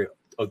for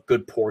a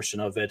good portion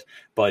of it,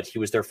 but he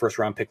was their first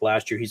round pick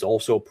last year. He's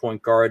also a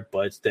point guard,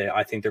 but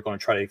I think they're going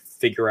to try to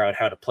figure out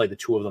how to play the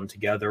two of them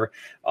together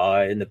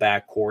in the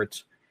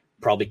backcourt.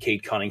 Probably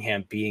Cade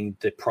Cunningham being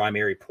the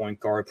primary point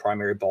guard,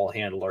 primary ball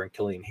handler, and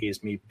Killian Hayes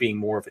being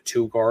more of a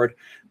 2 guard.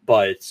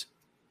 But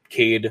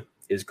Cade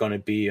is going to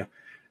be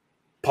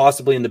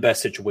possibly in the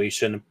best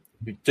situation,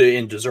 and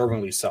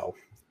deservingly so.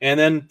 And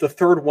then the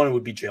third one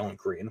would be Jalen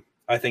Green.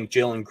 I think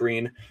Jalen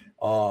Green,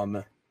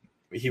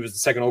 he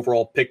was the 2nd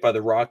overall pick by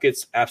the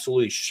Rockets,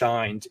 absolutely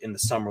shined in the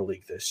Summer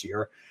League this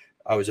year.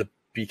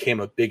 Became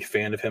a big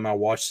fan of him. I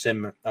watched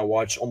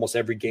almost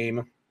every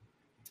game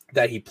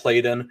that he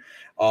played in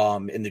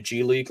the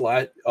G League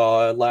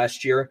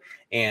last year,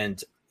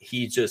 and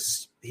he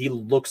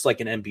looks like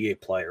an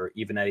NBA player,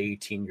 even at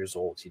 18 years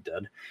old. He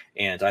did,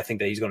 and I think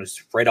that he's going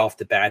to right off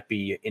the bat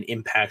be an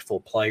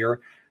impactful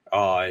player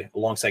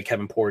alongside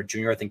Kevin Porter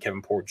Jr. I think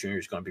Kevin Porter Jr.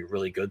 is going to be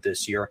really good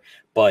this year,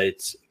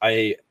 but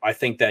I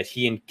think that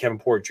he and Kevin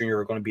Porter Jr.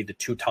 are going to be the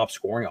 2 top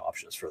scoring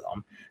options for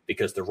them,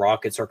 because the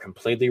Rockets are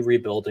completely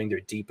rebuilding.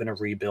 They're deep in a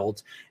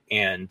rebuild,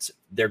 and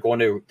they're going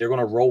to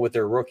roll with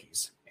their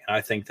rookies. And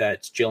I think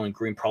that Jalen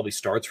Green probably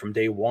starts from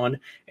day one,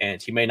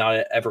 and he may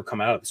not ever come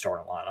out of the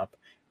starting lineup.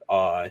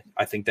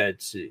 I think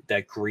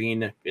that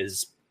Green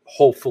is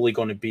hopefully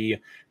going to be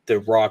the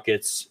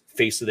Rockets'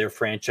 face of their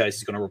franchise.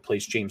 He's going to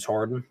replace James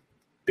Harden.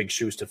 Big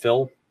shoes to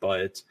fill,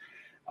 but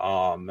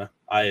I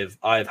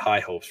have high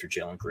hopes for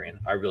Jalen Green.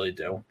 I really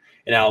do.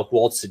 And Alec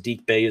Waltz,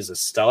 Saddiq Bey is a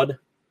stud.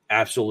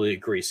 Absolutely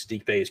agree.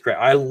 Saddiq Bey is great.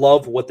 I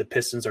love what the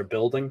Pistons are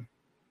building.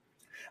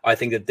 I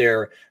think that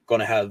they're going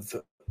to have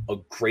a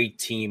great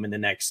team in the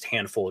next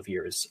handful of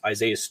years.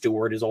 Isaiah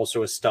Stewart is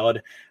also a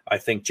stud. I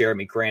think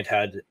Jeremy Grant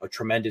had a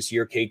tremendous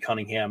year. Cade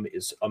Cunningham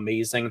is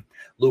amazing.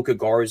 Luka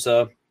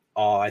Garza,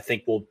 I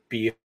think, will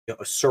be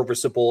a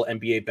serviceable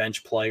NBA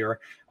bench player.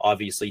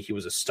 Obviously, he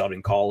was a stud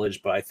in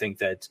college, but I think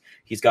that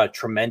he's got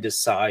tremendous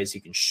size. He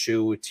can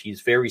shoot.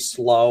 He's very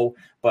slow,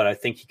 but I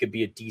think he could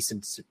be a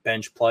decent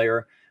bench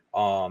player.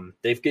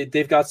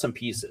 They've got some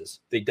pieces.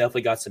 They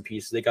definitely got some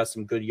pieces. They got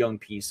some good young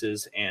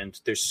pieces, and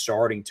they're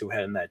starting to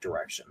head in that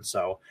direction.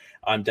 So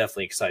I'm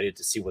definitely excited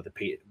to see what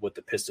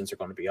the Pistons are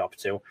going to be up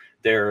to.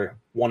 They're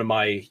one of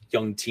my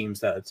young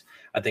teams that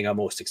I think I'm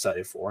most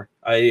excited for.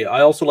 I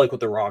also like what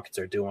the Rockets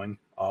are doing,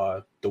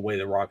 the way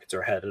the Rockets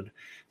are headed.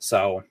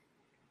 So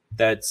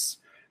that's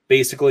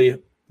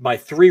basically my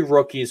 3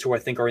 rookies who I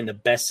think are in the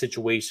best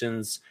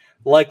situations,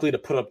 likely to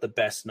put up the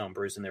best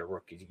numbers in their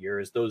rookie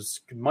years.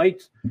 Those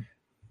might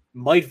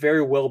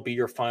very well be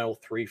your final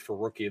 3 for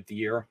Rookie of the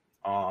Year.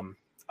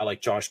 I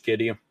like Josh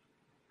Giddey.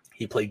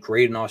 He played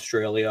great in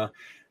Australia.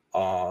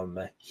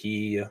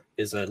 He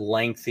is a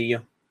lengthy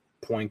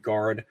point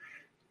guard,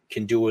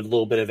 can do a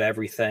little bit of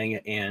everything,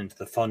 and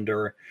the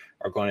Thunder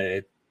are going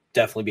to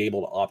definitely be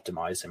able to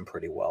optimize him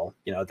pretty well.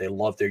 They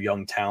love their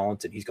young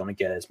talent, and he's going to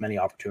get as many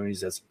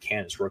opportunities as he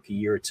can his rookie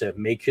year to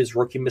make his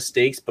rookie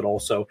mistakes, but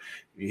also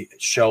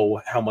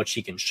show how much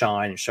he can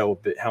shine and show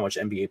how much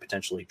NBA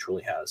potential he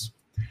truly has.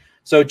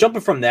 So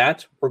jumping from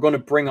that, we're going to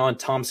bring on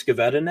Tom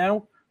Scavetta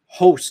now,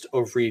 host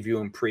of Review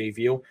and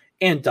Preview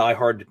and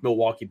diehard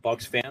Milwaukee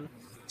Bucks fan.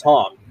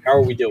 Tom, how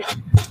are we doing?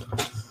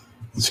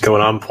 What's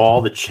going on,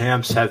 Paul? The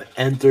champs have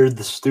entered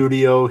the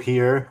studio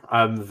here.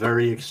 I'm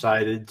very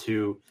excited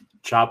to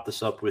chop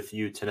this up with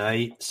you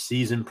tonight.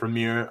 Season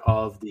premiere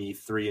of the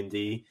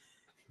 3&D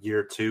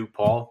year 2.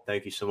 Paul,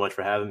 thank you so much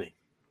for having me.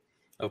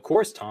 Of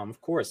course, Tom.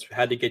 Of course. We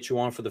had to get you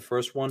on for the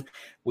first one.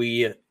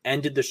 We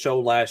ended the show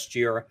last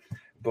year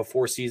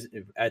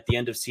at the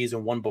end of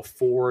season 1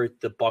 before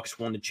the Bucks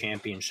won the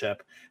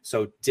championship.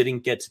 So didn't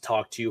get to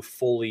talk to you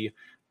fully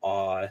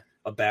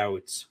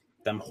about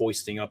them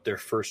hoisting up their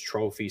first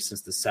trophy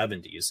since the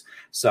 70s.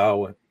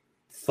 So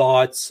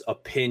thoughts,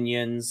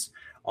 opinions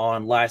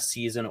on last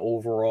season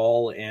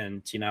overall,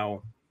 and,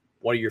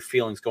 what are your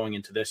feelings going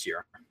into this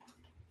year?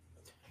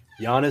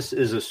 Giannis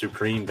is a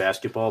supreme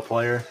basketball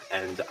player,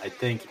 and I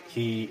think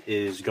he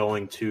is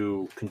going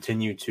to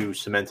continue to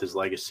cement his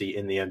legacy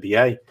in the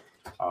NBA.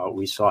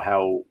 We saw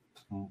how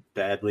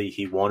badly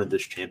he wanted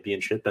this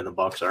championship, and the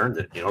Bucks earned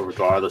it.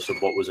 Regardless of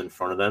what was in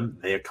front of them,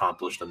 they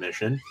accomplished the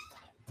mission.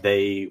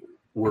 They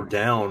were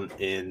down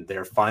in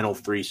their final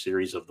 3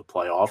 series of the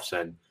playoffs,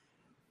 and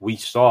we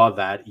saw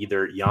that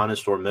either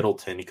Giannis or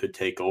Middleton could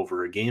take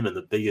over a game. And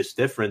the biggest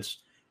difference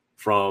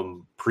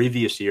from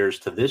previous years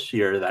to this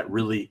year that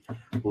really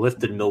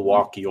lifted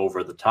Milwaukee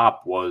over the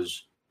top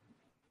was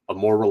a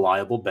more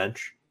reliable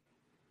bench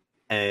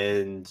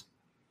and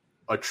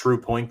a true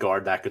point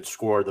guard that could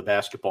score the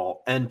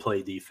basketball and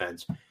play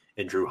defense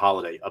in Jrue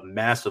Holiday, a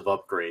massive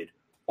upgrade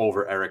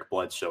over Eric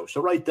Bledsoe.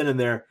 So right then and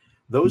there,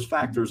 those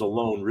factors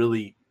alone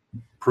really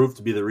proved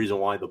to be the reason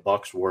why the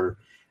Bucks were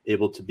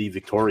able to be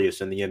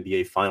victorious in the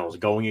NBA Finals,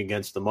 going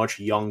against the much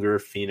younger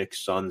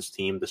Phoenix Suns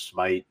team.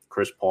 Despite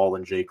Chris Paul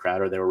and Jay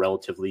Crowder, they were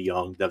relatively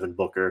young. Devin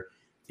Booker,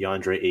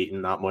 DeAndre Ayton,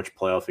 not much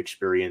playoff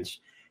experience.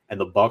 And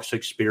the Bucks'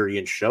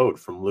 experience showed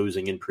from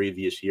losing in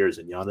previous years.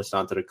 And Giannis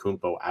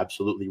Antetokounmpo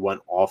absolutely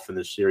went off in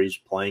the series,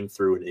 playing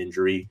through an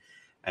injury.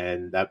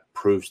 And that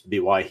proves to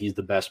be why he's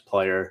the best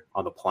player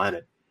on the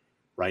planet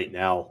right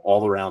now,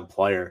 all-around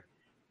player.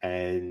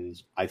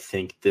 And I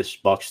think this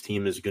Bucks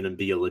team is going to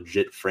be a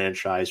legit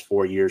franchise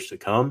for years to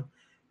come.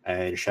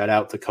 And shout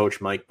out to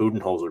Coach Mike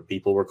Budenholzer.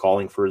 People were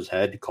calling for his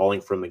head,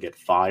 calling for him to get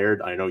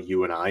fired. I know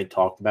you and I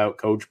talked about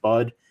Coach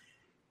Bud.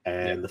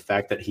 And the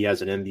fact that he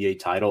has an NBA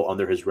title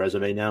under his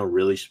resume now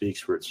really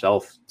speaks for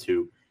itself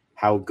to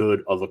how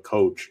good of a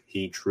coach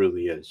he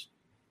truly is.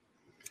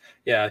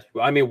 Yeah,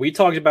 I mean, we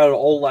talked about it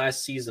all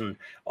last season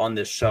on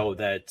this show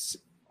that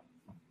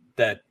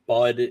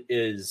Bud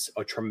is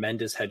a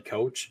tremendous head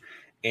coach.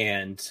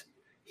 And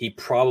he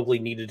probably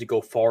needed to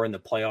go far in the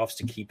playoffs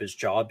to keep his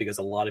job because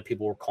a lot of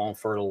people were calling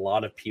for it. A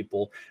lot of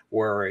people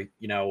were,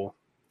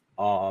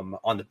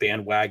 on the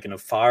bandwagon of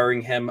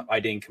firing him. I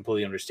didn't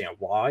completely understand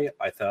why.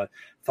 I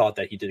thought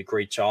that he did a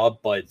great job,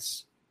 but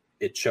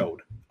it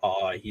showed.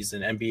 He's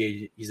an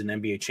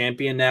NBA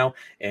champion now,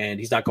 and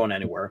he's not going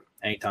anywhere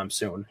anytime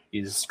soon.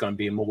 He's going to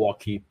be a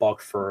Milwaukee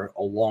Buck for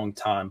a long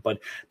time. But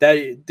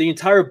the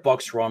entire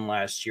Bucks run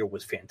last year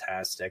was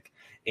fantastic,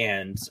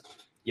 and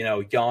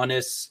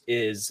Giannis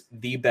is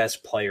the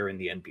best player in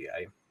the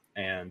NBA,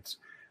 and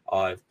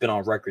I've been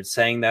on record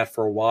saying that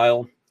for a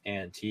while,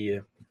 and he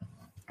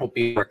will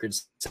be on record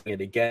saying it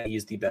again.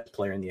 He's the best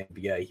player in the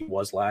NBA. He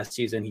was last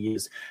season. He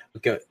is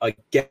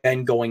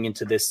again going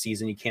into this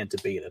season. You can't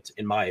debate it,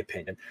 in my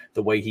opinion.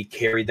 The way he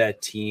carried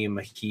that team,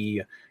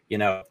 he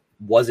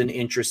wasn't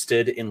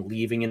interested in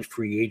leaving in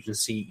free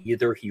agency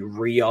either. He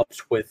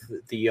re-upped with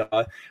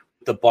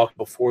the Bucks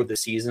before the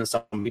season.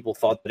 Some people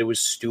thought that it was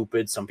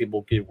stupid. Some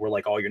people were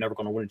like, "Oh, you're never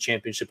going to win a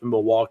championship in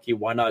Milwaukee.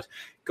 Why not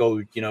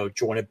go,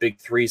 join a big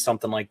 3,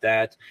 something like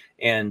that?"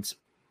 And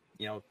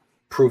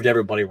proved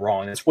everybody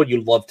wrong. That's what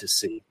you love to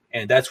see,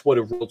 and that's what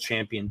a real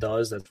champion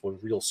does. That's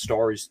what real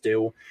stars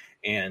do,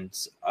 and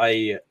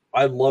I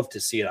love to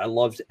see it. I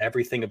loved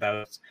everything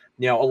about it.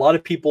 A lot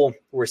of people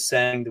were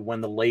saying that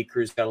when the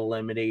Lakers got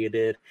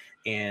eliminated,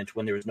 and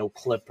when there was no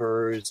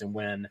Clippers, and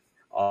when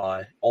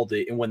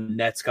when the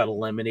Nets got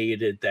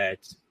eliminated, that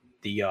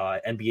the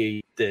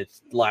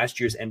last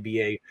year's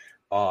NBA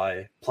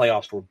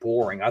playoffs were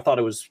boring. I thought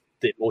it was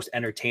the most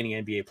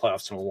entertaining NBA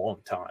playoffs in a long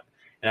time,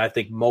 and I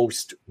think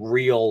most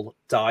real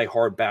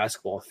diehard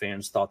basketball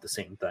fans thought the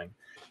same thing.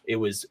 It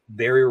was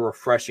very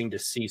refreshing to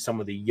see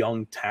some of the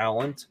young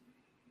talent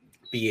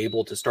be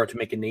able to start to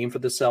make a name for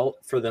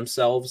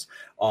themselves.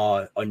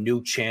 A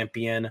new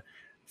champion,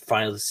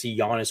 finally see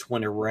Giannis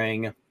win a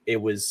ring. It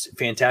was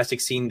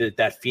fantastic seeing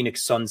that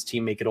Phoenix Suns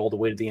team make it all the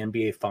way to the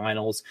NBA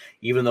Finals.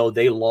 Even though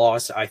they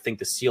lost, I think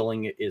the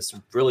ceiling is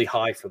really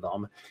high for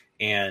them.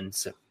 And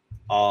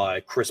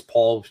Chris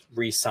Paul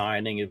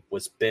re-signing, it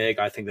was big.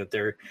 I think that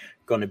they're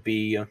going to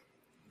be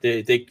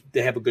they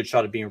have a good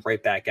shot of being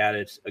right back at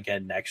it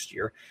again next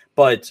year.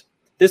 But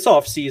this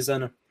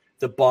offseason,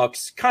 the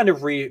Bucks kind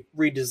of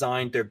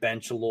redesigned their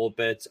bench a little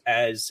bit,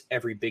 as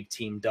every big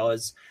team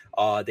does.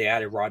 They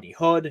added Rodney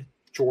Hood,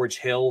 George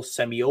Hill,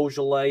 Semi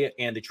Ojeleye,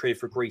 and they traded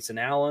for Grayson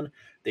Allen.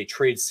 They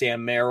traded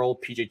Sam Merrill.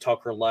 PJ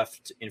Tucker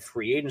left in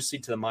free agency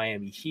to the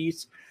Miami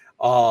Heat.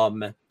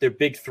 Their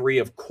big three,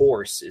 of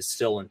course, is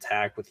still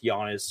intact with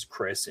Giannis,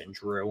 Chris, and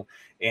Drew,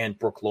 and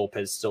Brook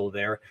Lopez still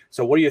there.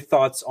 So what are your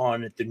thoughts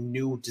on the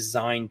new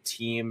design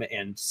team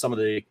and some of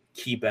the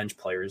key bench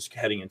players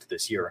heading into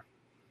this year?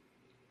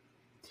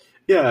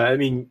 Yeah, I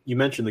mean, you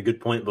mentioned the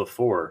good point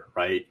before,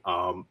 right?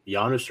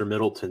 Giannis or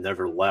Middleton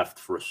never left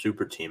for a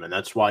super team, and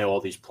that's why all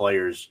these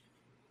players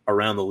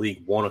around the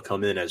league want to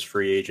come in as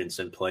free agents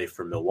and play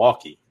for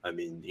Milwaukee. I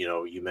mean,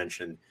 you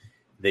mentioned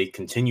they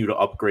continue to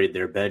upgrade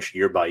their bench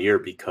year by year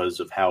because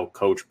of how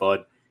Coach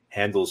Bud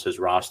handles his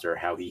roster,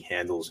 how he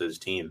handles his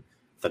team.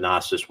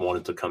 Thanasis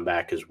wanted to come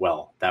back as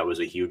well. That was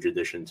a huge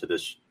addition to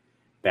this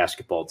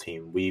basketball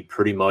team. We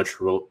pretty much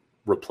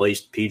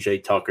replaced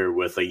PJ Tucker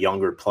with a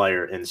younger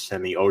player in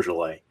Semi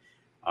Ojeleye.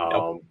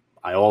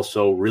 I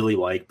also really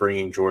like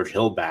bringing George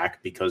Hill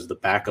back because the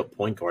backup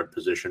point guard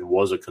position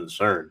was a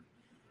concern,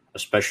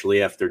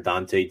 especially after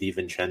Dante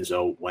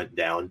DiVincenzo went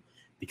down,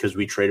 because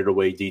we traded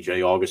away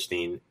DJ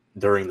Augustine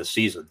during the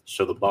season.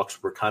 So the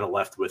Bucks were kind of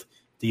left with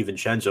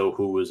DiVincenzo,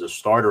 who was a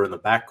starter in the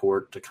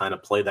backcourt, to kind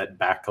of play that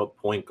backup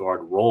point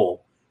guard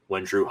role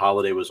when Drew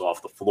Holiday was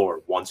off the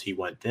floor. Once he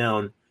went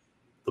down,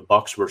 the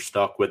Bucks were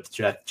stuck with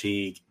Jeff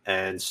Teague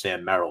and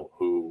Sam Merrill,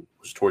 who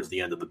was towards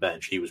the end of the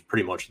bench. He was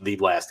pretty much the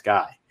last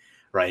guy,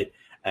 right?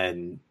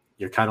 And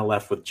you're kind of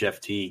left with Jeff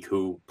Teague,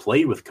 who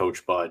played with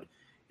Coach Bud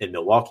in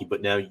Milwaukee.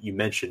 But now you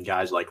mentioned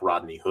guys like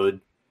Rodney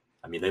Hood.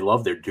 I mean, they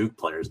love their Duke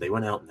players. They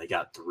went out and they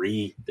got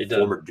three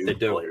former Duke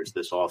players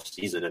this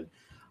offseason. And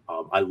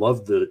I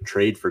love the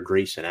trade for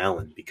Grayson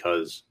Allen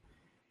because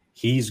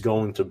he's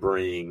going to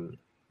bring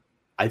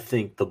 – I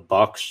think the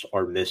Bucks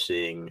are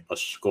missing a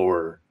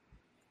scorer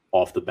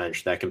off the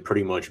bench that can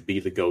pretty much be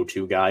the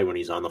go-to guy when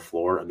he's on the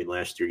floor. I mean,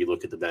 last year you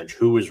look at the bench,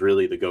 who was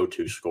really the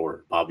go-to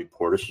scorer? Bobby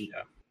Portis.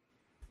 Yeah.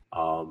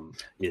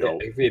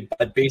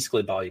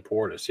 Basically Bobby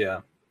Portis,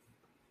 yeah.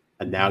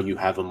 And now you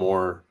have a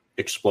more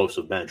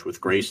explosive bench with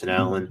Grayson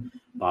Allen,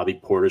 Bobby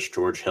Portis,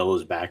 George Hill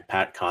is back.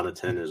 Pat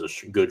Connaughton is a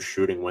good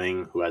shooting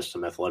wing who has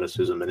some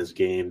athleticism in his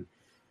game.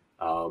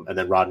 And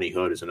then Rodney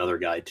Hood is another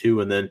guy too.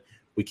 And then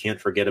we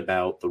can't forget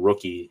about the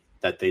rookie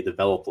that they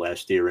developed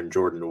last year in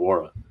Jordan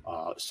Nwora,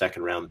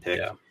 second-round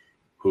pick,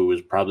 who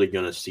is probably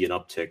going to see an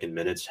uptick in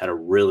minutes, had a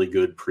really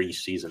good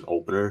preseason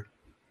opener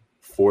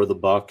for the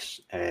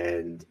Bucks.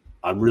 And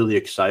I'm really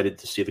excited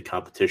to see the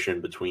competition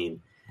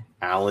between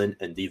Allen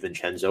and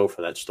DiVincenzo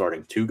for that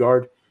starting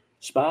two-guard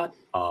spot.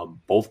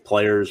 Both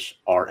players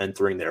are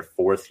entering their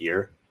fourth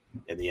year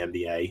in the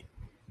NBA,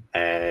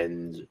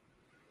 and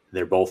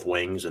they're both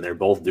wings, and they're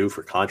both due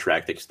for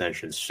contract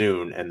extensions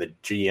soon. And the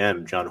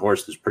GM, John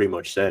Horst, has pretty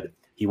much said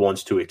he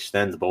wants to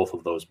extend both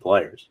of those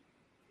players.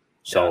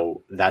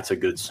 So that's a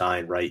good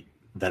sign right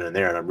then and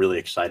there, and I'm really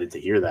excited to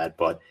hear that.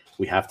 But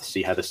we have to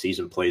see how the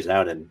season plays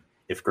out and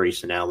if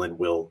Grayson Allen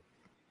will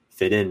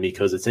fit in,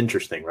 because it's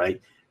interesting,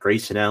 right?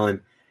 Grayson Allen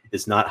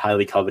is not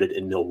highly coveted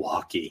in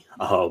Milwaukee.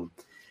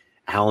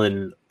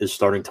 Allen is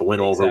starting to win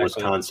over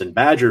Wisconsin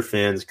Badger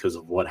fans because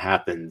of what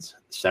happened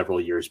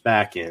several years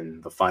back in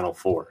the Final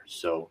Four.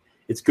 So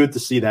it's good to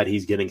see that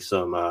he's getting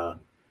some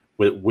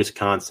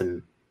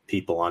Wisconsin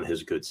people on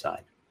his good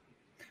side.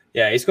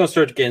 Yeah, he's going to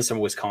start getting some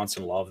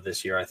Wisconsin love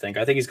this year, I think.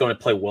 I think he's going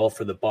to play well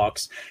for the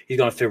Bucks. He's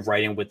going to fit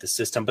right in with the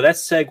system. But that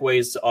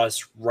segues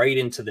us right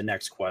into the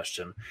next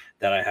question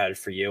that I had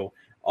for you.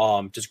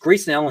 Does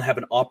Grayson Allen have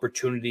an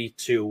opportunity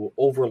to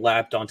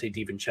overlap Dante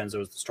DiVincenzo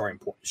as the starting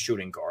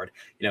shooting guard?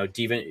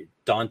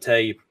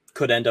 Dante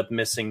could end up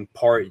missing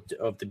part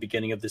of the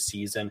beginning of the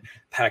season.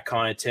 Pat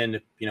Connaughton,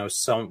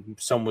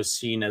 some was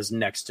seen as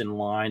next in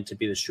line to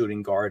be the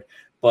shooting guard.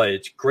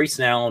 But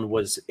Grayson Allen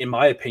was, in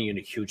my opinion,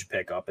 a huge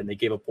pickup, and they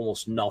gave up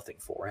almost nothing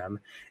for him.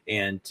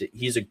 And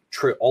he's a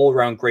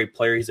all-around great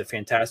player. He's a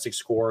fantastic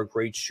scorer,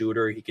 great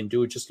shooter. He can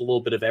do just a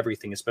little bit of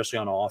everything, especially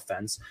on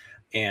offense.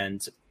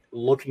 And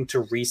looking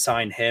to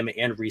re-sign him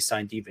and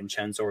re-sign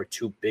DiVincenzo are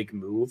two big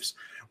moves.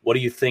 What do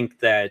you think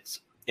that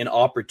an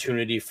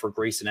opportunity for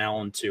Grayson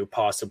Allen to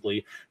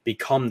possibly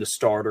become the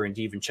starter and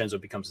DiVincenzo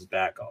becomes his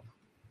backup?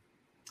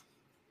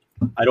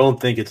 I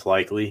don't think it's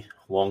likely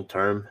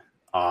long-term.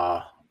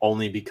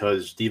 Only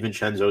because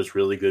DiVincenzo is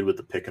really good with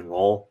the pick and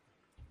roll.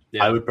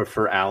 Yeah. I would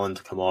prefer Allen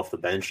to come off the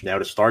bench. Now,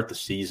 to start the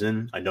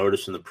season, I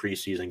noticed in the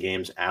preseason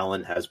games,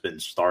 Allen has been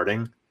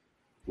starting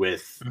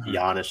with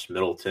Giannis,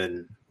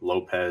 Middleton,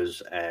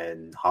 Lopez,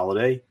 and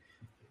Holiday.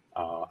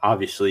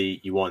 Obviously,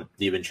 you want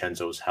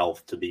DiVincenzo's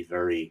health to be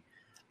very,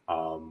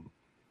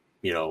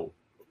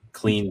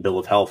 clean bill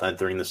of health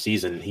entering the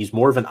season. He's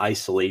more of an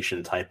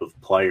isolation type of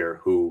player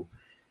who,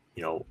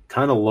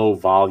 kind of low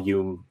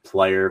volume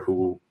player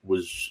who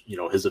was,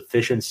 his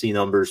efficiency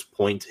numbers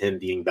point to him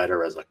being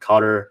better as a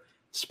cutter,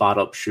 spot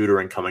up shooter,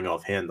 and coming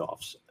off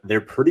handoffs.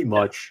 They're pretty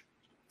much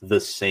the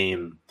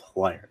same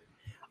player.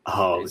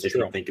 If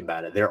you think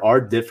about it, there are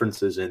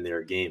differences in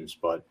their games,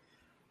 but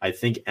I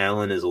think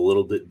Allen is a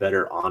little bit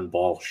better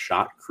on-ball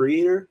shot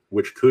creator,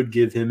 which could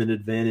give him an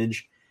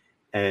advantage.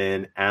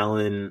 And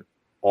Allen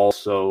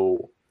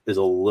also is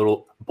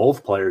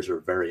both players are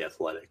very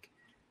athletic.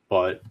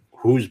 But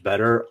who's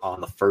better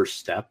on the first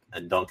step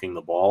and dunking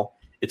the ball?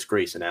 It's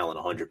Grayson Allen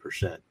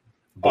 100%.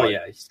 But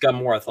he's got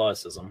more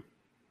athleticism.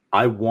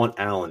 I want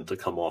Allen to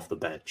come off the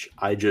bench.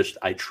 I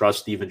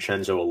trust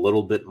DiVincenzo a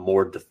little bit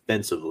more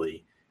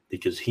defensively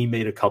because he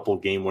made a couple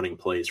game-winning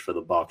plays for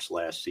the Bucks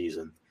last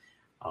season.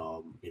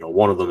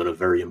 One of them in a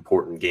very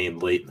important game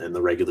late in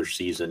the regular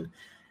season,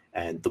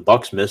 and the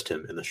Bucks missed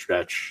him in the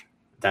stretch,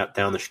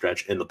 down the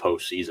stretch in the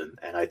postseason.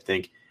 And I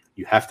think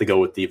you have to go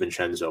with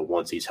DiVincenzo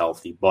once he's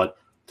healthy. But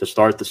to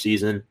start the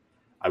season,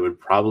 I would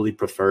probably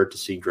prefer to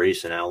see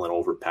Grayson Allen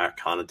over Pat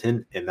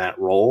Connaughton in that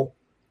role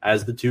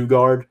as the 2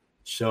 guard.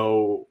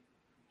 So,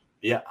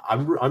 yeah,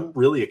 I'm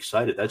really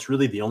excited. That's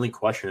really the only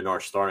question in our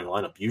starting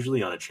lineup.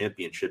 Usually on a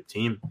championship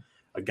team,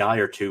 a guy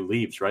or two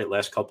leaves, right?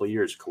 Last couple of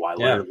years, Kawhi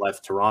Leonard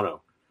left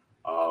Toronto.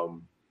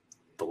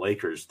 The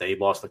Lakers, they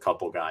lost a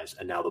couple guys,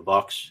 and now the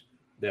Bucks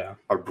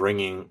are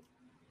bringing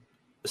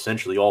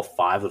essentially all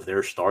 5 of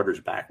their starters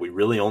back. We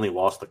really only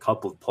lost a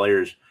couple of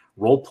players,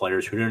 role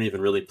players, who didn't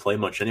even really play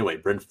much anyway.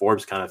 Bryn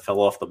Forbes kind of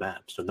fell off the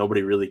map, so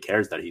nobody really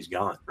cares that he's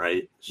gone,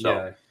 right?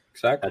 So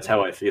exactly. That's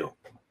how I feel.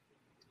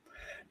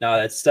 No,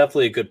 that's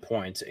definitely a good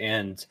point,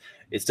 and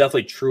it's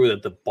definitely true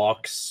that the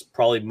Bucks,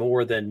 probably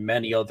more than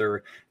many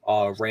other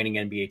reigning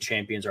NBA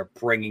champions, are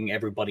bringing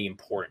everybody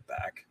important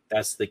back.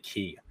 That's the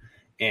key,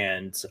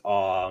 and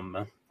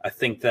I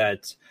think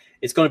that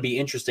it's going to be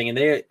interesting. And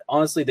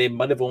they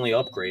might have only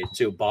upgraded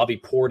too. Bobby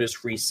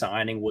Portis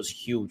re-signing was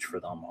huge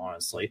for them.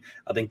 Honestly,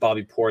 I think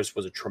Bobby Portis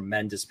was a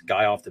tremendous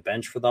guy off the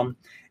bench for them,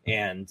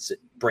 and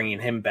bringing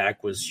him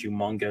back was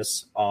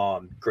humongous.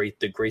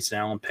 The Grayson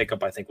Allen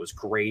pickup, I think, was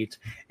great.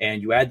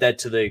 And you add that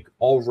to the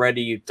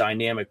already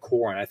dynamic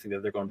core, and I think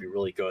that they're going to be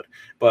really good.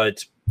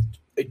 But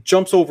it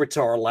jumps over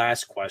to our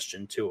last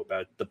question too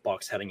about the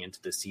Bucks heading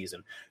into the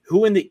season.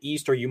 Who in the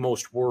East are you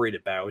most worried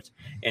about,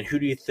 and who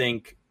do you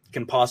think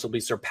can possibly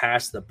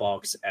surpass the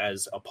Bucks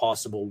as a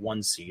possible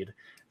 1 seed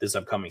this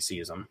upcoming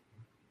season?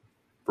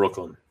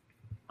 Brooklyn.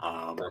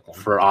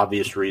 For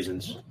obvious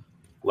reasons.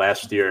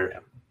 Last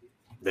year,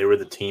 they were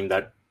the team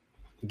that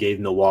gave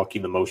Milwaukee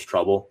the most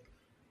trouble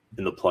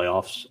in the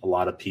playoffs. A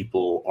lot of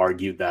people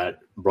argued that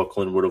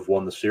Brooklyn would have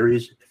won the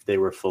series if they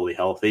were fully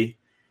healthy,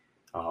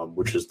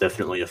 which is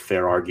definitely a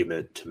fair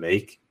argument to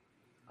make.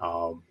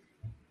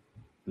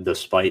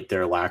 Despite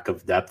their lack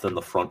of depth in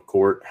the front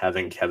court,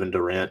 having Kevin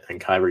Durant and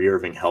Kyrie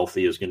Irving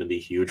healthy is going to be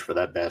huge for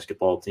that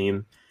basketball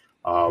team.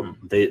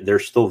 They're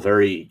still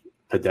very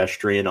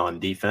pedestrian on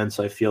defense,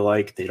 I feel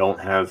like. They don't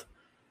have,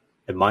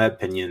 in my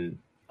opinion,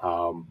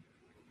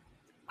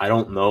 I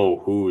don't know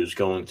who is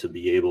going to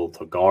be able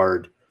to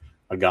guard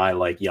a guy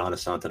like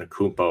Giannis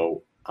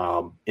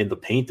Antetokounmpo in the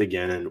paint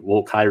again, and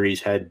will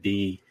Kyrie's head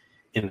be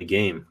in the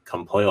game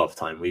come playoff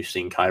time? We've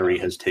seen Kyrie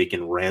has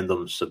taken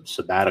random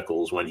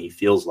sabbaticals when he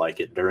feels like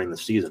it during the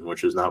season,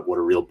 which is not what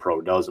a real pro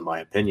does, in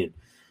my opinion.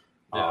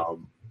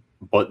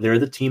 But they're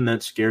the team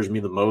that scares me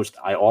the most.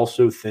 I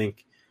also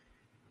think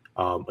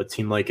a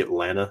team like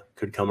Atlanta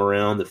could come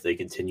around if they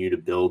continue to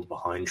build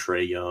behind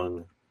Trae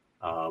Young.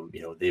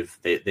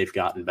 They've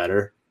gotten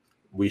better.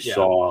 We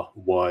saw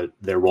what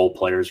their role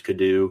players could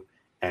do,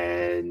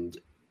 and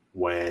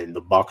when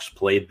the Bucks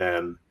played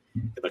them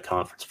in the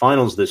conference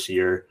finals this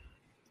year,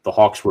 the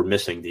Hawks were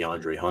missing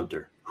DeAndre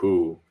Hunter,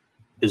 who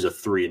is a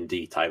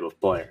 3-and-D type of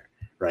player,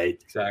 right?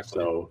 Exactly.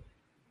 So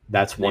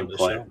that's one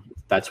player.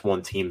 That's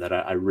one team that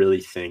I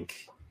really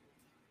think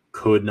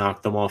could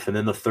knock them off. And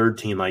then the third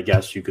team, I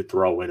guess you could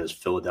throw in is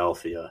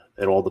Philadelphia.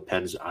 It all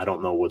depends. I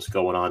don't know what's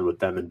going on with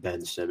them and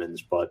Ben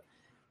Simmons, but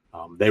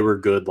they were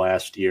good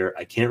last year.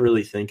 I can't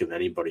really think of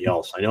anybody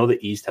else. I know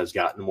the East has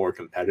gotten more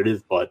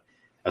competitive, but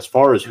as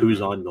far as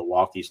who's on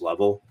Milwaukee's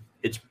level,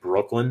 it's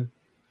Brooklyn.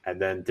 And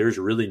then there's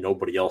really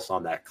nobody else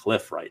on that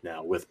cliff right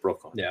now with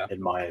Brooklyn,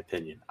 in my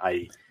opinion.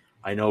 I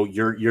know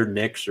your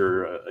Knicks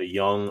are a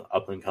young,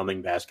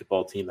 up-and-coming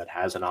basketball team that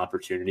has an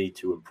opportunity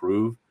to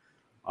improve.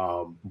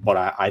 But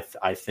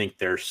I think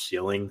their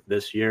ceiling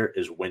this year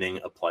is winning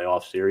a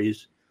playoff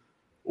series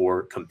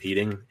or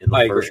competing in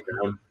the first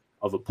round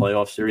of a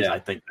playoff series. I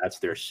think that's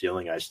their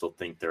ceiling. I still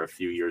think they're a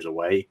few years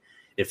away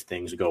if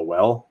things go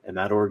well in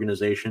that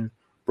organization.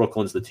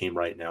 Brooklyn's the team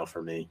right now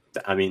for me.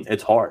 I mean,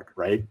 it's hard,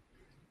 right?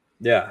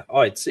 Yeah.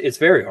 Oh, it's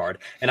very hard.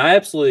 And I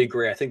absolutely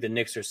agree. I think the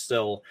Knicks are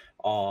still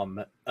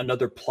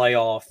another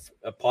playoff,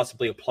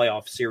 possibly a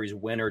playoff series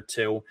winner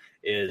too,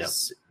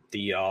 is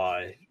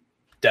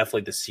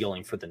definitely the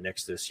ceiling for the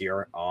Knicks this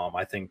year.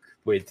 I think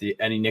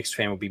any Knicks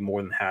fan would be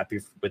more than happy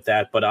with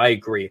that. But I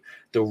agree.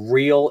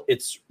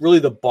 It's really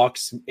the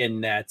Bucks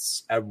and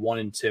Nets at 1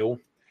 and 2,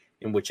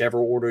 in whichever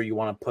order you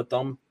want to put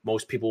them.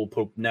 Most people will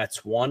put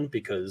Nets 1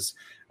 because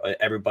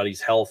everybody's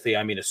healthy.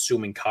 I mean,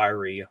 assuming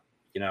Kyrie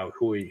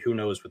who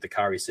knows with the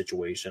Kyrie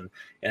situation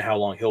and how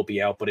long he'll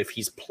be out. But if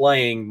he's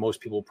playing, most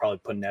people will probably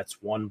put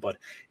Nets 1, but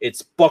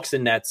it's Bucks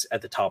and Nets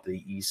at the top of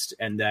the East,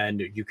 and then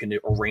you can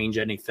arrange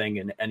anything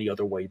in any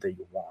other way that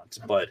you want.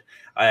 But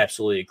I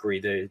absolutely agree.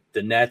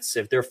 The Nets,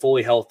 if they're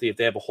fully healthy, if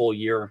they have a whole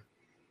year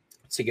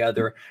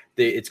together,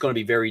 it's going to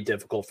be very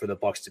difficult for the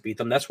Bucks to beat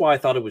them. That's why I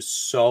thought it was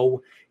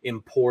so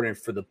important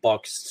for the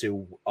Bucks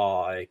to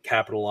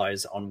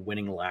capitalize on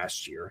winning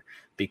last year,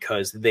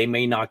 because they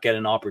may not get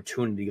an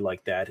opportunity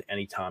like that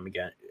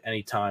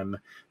anytime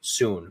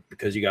soon,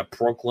 because you got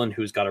Brooklyn,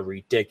 who's got a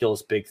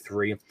ridiculous big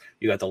three.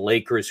 You got the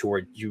Lakers,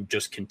 you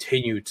just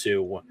continue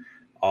to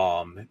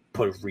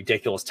put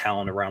ridiculous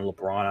talent around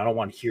LeBron. I don't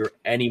want to hear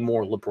any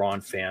more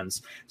LeBron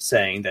fans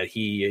saying that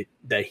he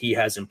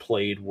hasn't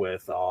played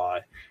with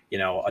a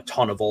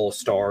ton of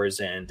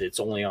all-stars and it's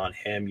only on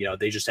him.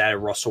 They just added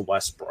Russell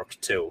Westbrook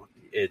too.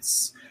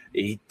 It's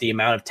the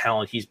amount of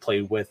talent he's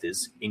played with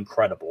is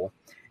incredible.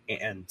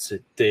 And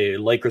the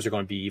Lakers are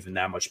going to be even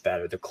that much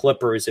better. The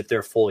Clippers, if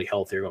they're fully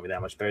healthy, are going to be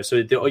that much better. So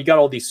you got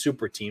all these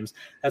super teams.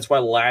 That's why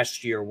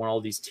last year, when all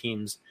these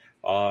teams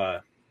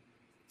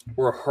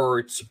were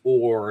hurt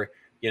or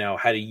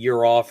had a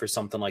year off or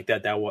something like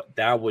that,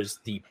 that was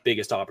the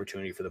biggest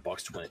opportunity for the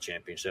Bucks to win a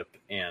championship.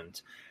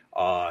 And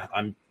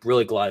I'm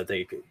really glad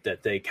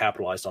that they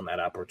capitalized on that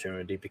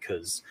opportunity,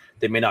 because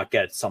they may not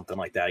get something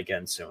like that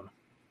again soon.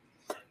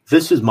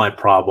 This is my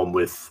problem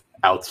with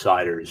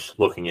outsiders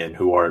looking in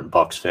who aren't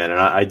Bucks fan, and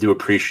I do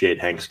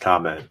appreciate Hank's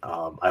comment.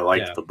 I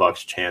liked the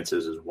Bucks'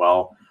 chances as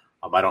well.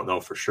 I don't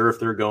know for sure if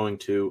they're going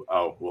to.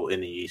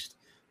 In the East,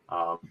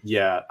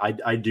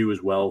 I do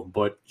as well.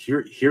 But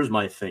here's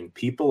my thing: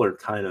 people are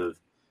kind of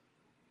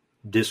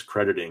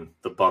discrediting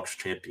the Bucks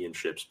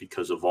championships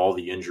because of all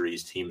the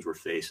injuries teams were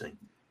facing.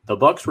 The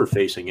Bucks were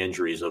facing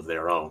injuries of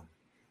their own,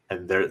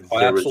 and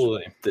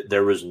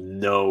there was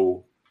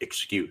no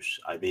excuse.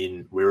 I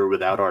mean, we were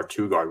without our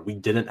 2 guard. We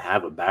didn't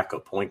have a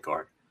backup point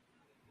guard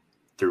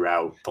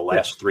throughout the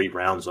last 3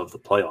 rounds of the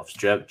playoffs.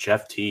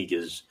 Jeff Teague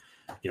is,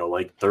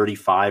 like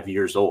 35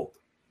 years old.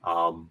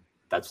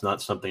 That's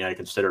not something I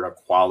consider a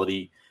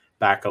quality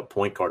backup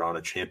point guard on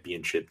a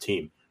championship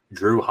team.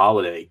 Drew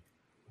Holiday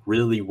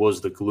really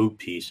was the glue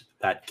piece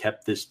that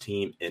kept this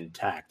team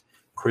intact.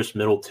 Chris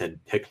Middleton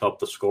picked up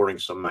the scoring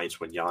some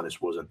nights when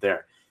Giannis wasn't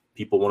there.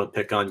 People want to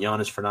pick on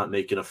Giannis for not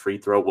making a free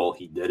throw. Well,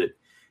 he did it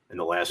in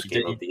the last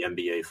game of the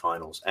NBA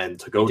Finals. And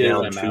to go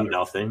down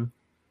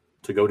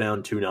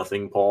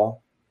 2-0,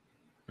 Paul,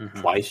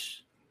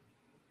 twice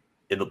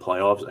in the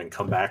playoffs and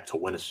come back to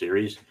win a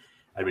series,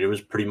 I mean, it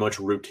was pretty much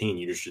routine.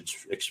 You just should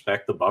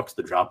expect the Bucks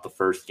to drop the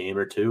first game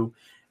or two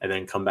and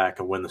then come back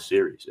and win the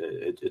series.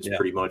 It's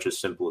pretty much as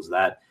simple as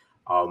that.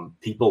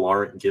 People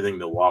aren't giving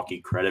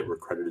Milwaukee credit where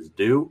credit is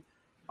due,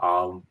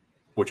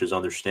 which is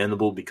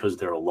understandable because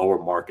they're a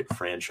lower market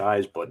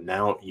franchise. But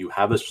now you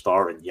have a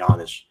star in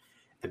Giannis,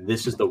 and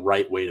this is the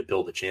right way to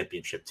build a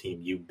championship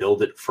team. You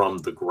build it from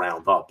the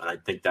ground up. And I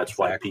think that's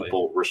why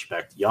people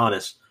respect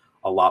Giannis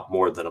a lot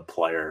more than a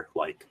player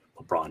like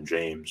LeBron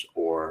James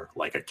or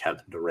like a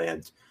Kevin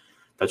Durant.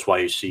 That's why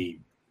you see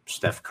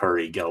Steph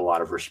Curry get a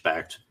lot of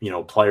respect.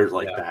 Players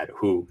like that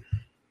who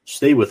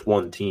stay with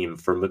one team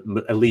for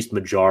at least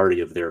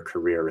majority of their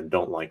career and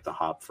don't like to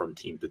hop from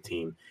team to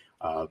team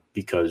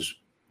because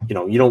you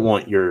don't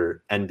want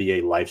your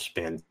NBA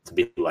lifespan to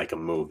be like a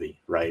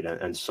movie, right?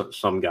 And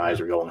some guys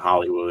are going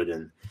Hollywood,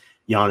 and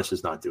Giannis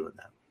is not doing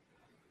that.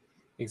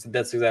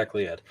 That's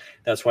exactly it.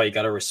 That's why you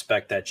got to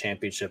respect that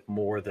championship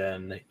more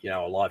than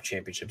a lot of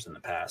championships in the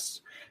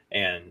past,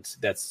 and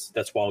that's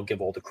why I'll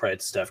give all the credit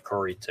to Steph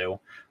Curry too.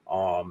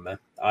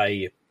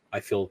 I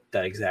feel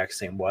that exact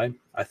same way.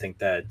 I think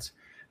that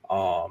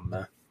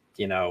the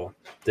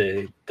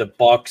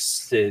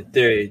Bucks,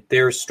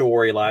 their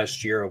story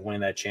last year of winning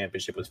that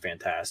championship was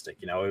fantastic.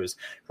 It was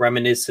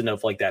reminiscent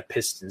of like that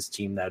Pistons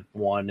team that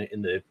won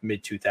in the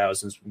mid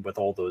 2000s with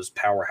all those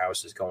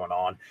powerhouses going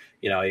on.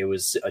 It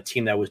was a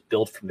team that was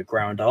built from the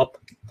ground up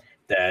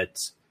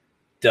that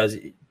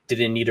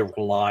didn't need to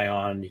rely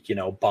on,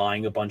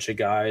 buying a bunch of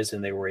guys,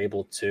 and they were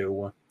able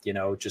to,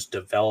 just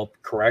develop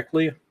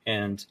correctly.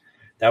 And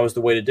that was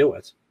the way to do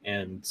it.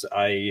 And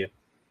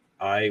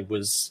I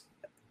was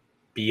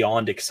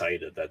beyond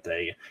excited that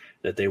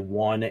they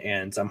won,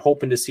 and I'm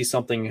hoping to see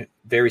something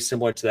very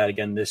similar to that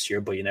again this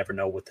year, but you never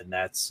know with the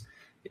Nets,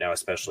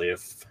 especially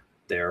if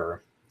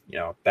they're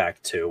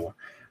back to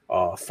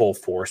full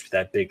force with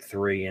that big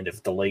three, and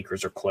if the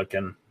Lakers are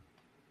clicking,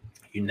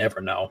 you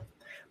never know.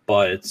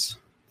 But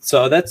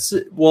so that's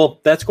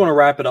going to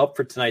wrap it up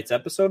for tonight's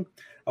episode.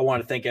 I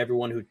want to thank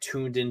everyone who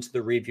tuned into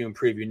the Review and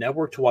Preview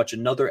Network to watch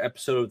another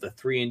episode of the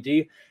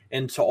 3&D,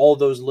 and to all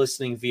those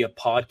listening via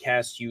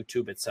podcast,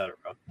 YouTube, etc.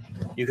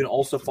 You can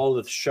also follow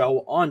the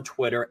show on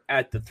Twitter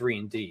at the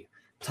 3&D.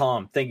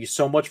 Tom, thank you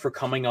so much for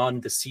coming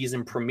on the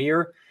season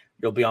premiere.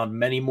 You'll be on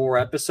many more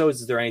episodes.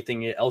 Is there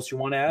anything else you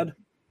want to add?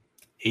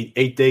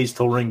 8 days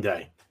till ring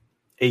day.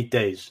 8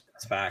 days.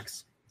 That's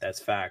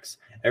facts.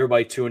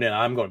 Everybody tune in.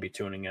 I'm going to be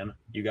tuning in.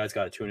 You guys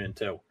got to tune in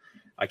too.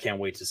 I can't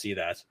wait to see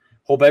that.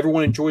 Hope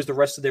everyone enjoys the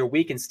rest of their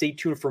week, and stay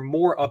tuned for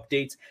more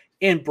updates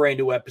and brand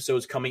new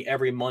episodes coming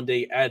every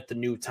Monday at the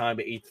new time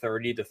at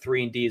 8:30. The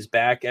 3&D is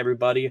back,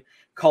 everybody.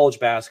 College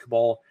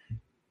basketball,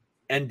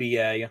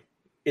 NBA,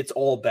 it's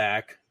all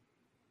back.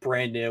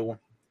 Brand new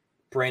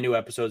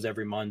episodes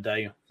every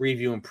Monday.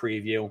 Review and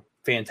preview.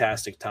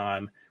 Fantastic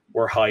time.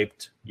 We're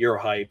hyped. You're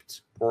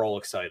hyped. We're all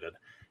excited.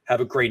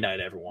 Have a great night,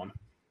 everyone.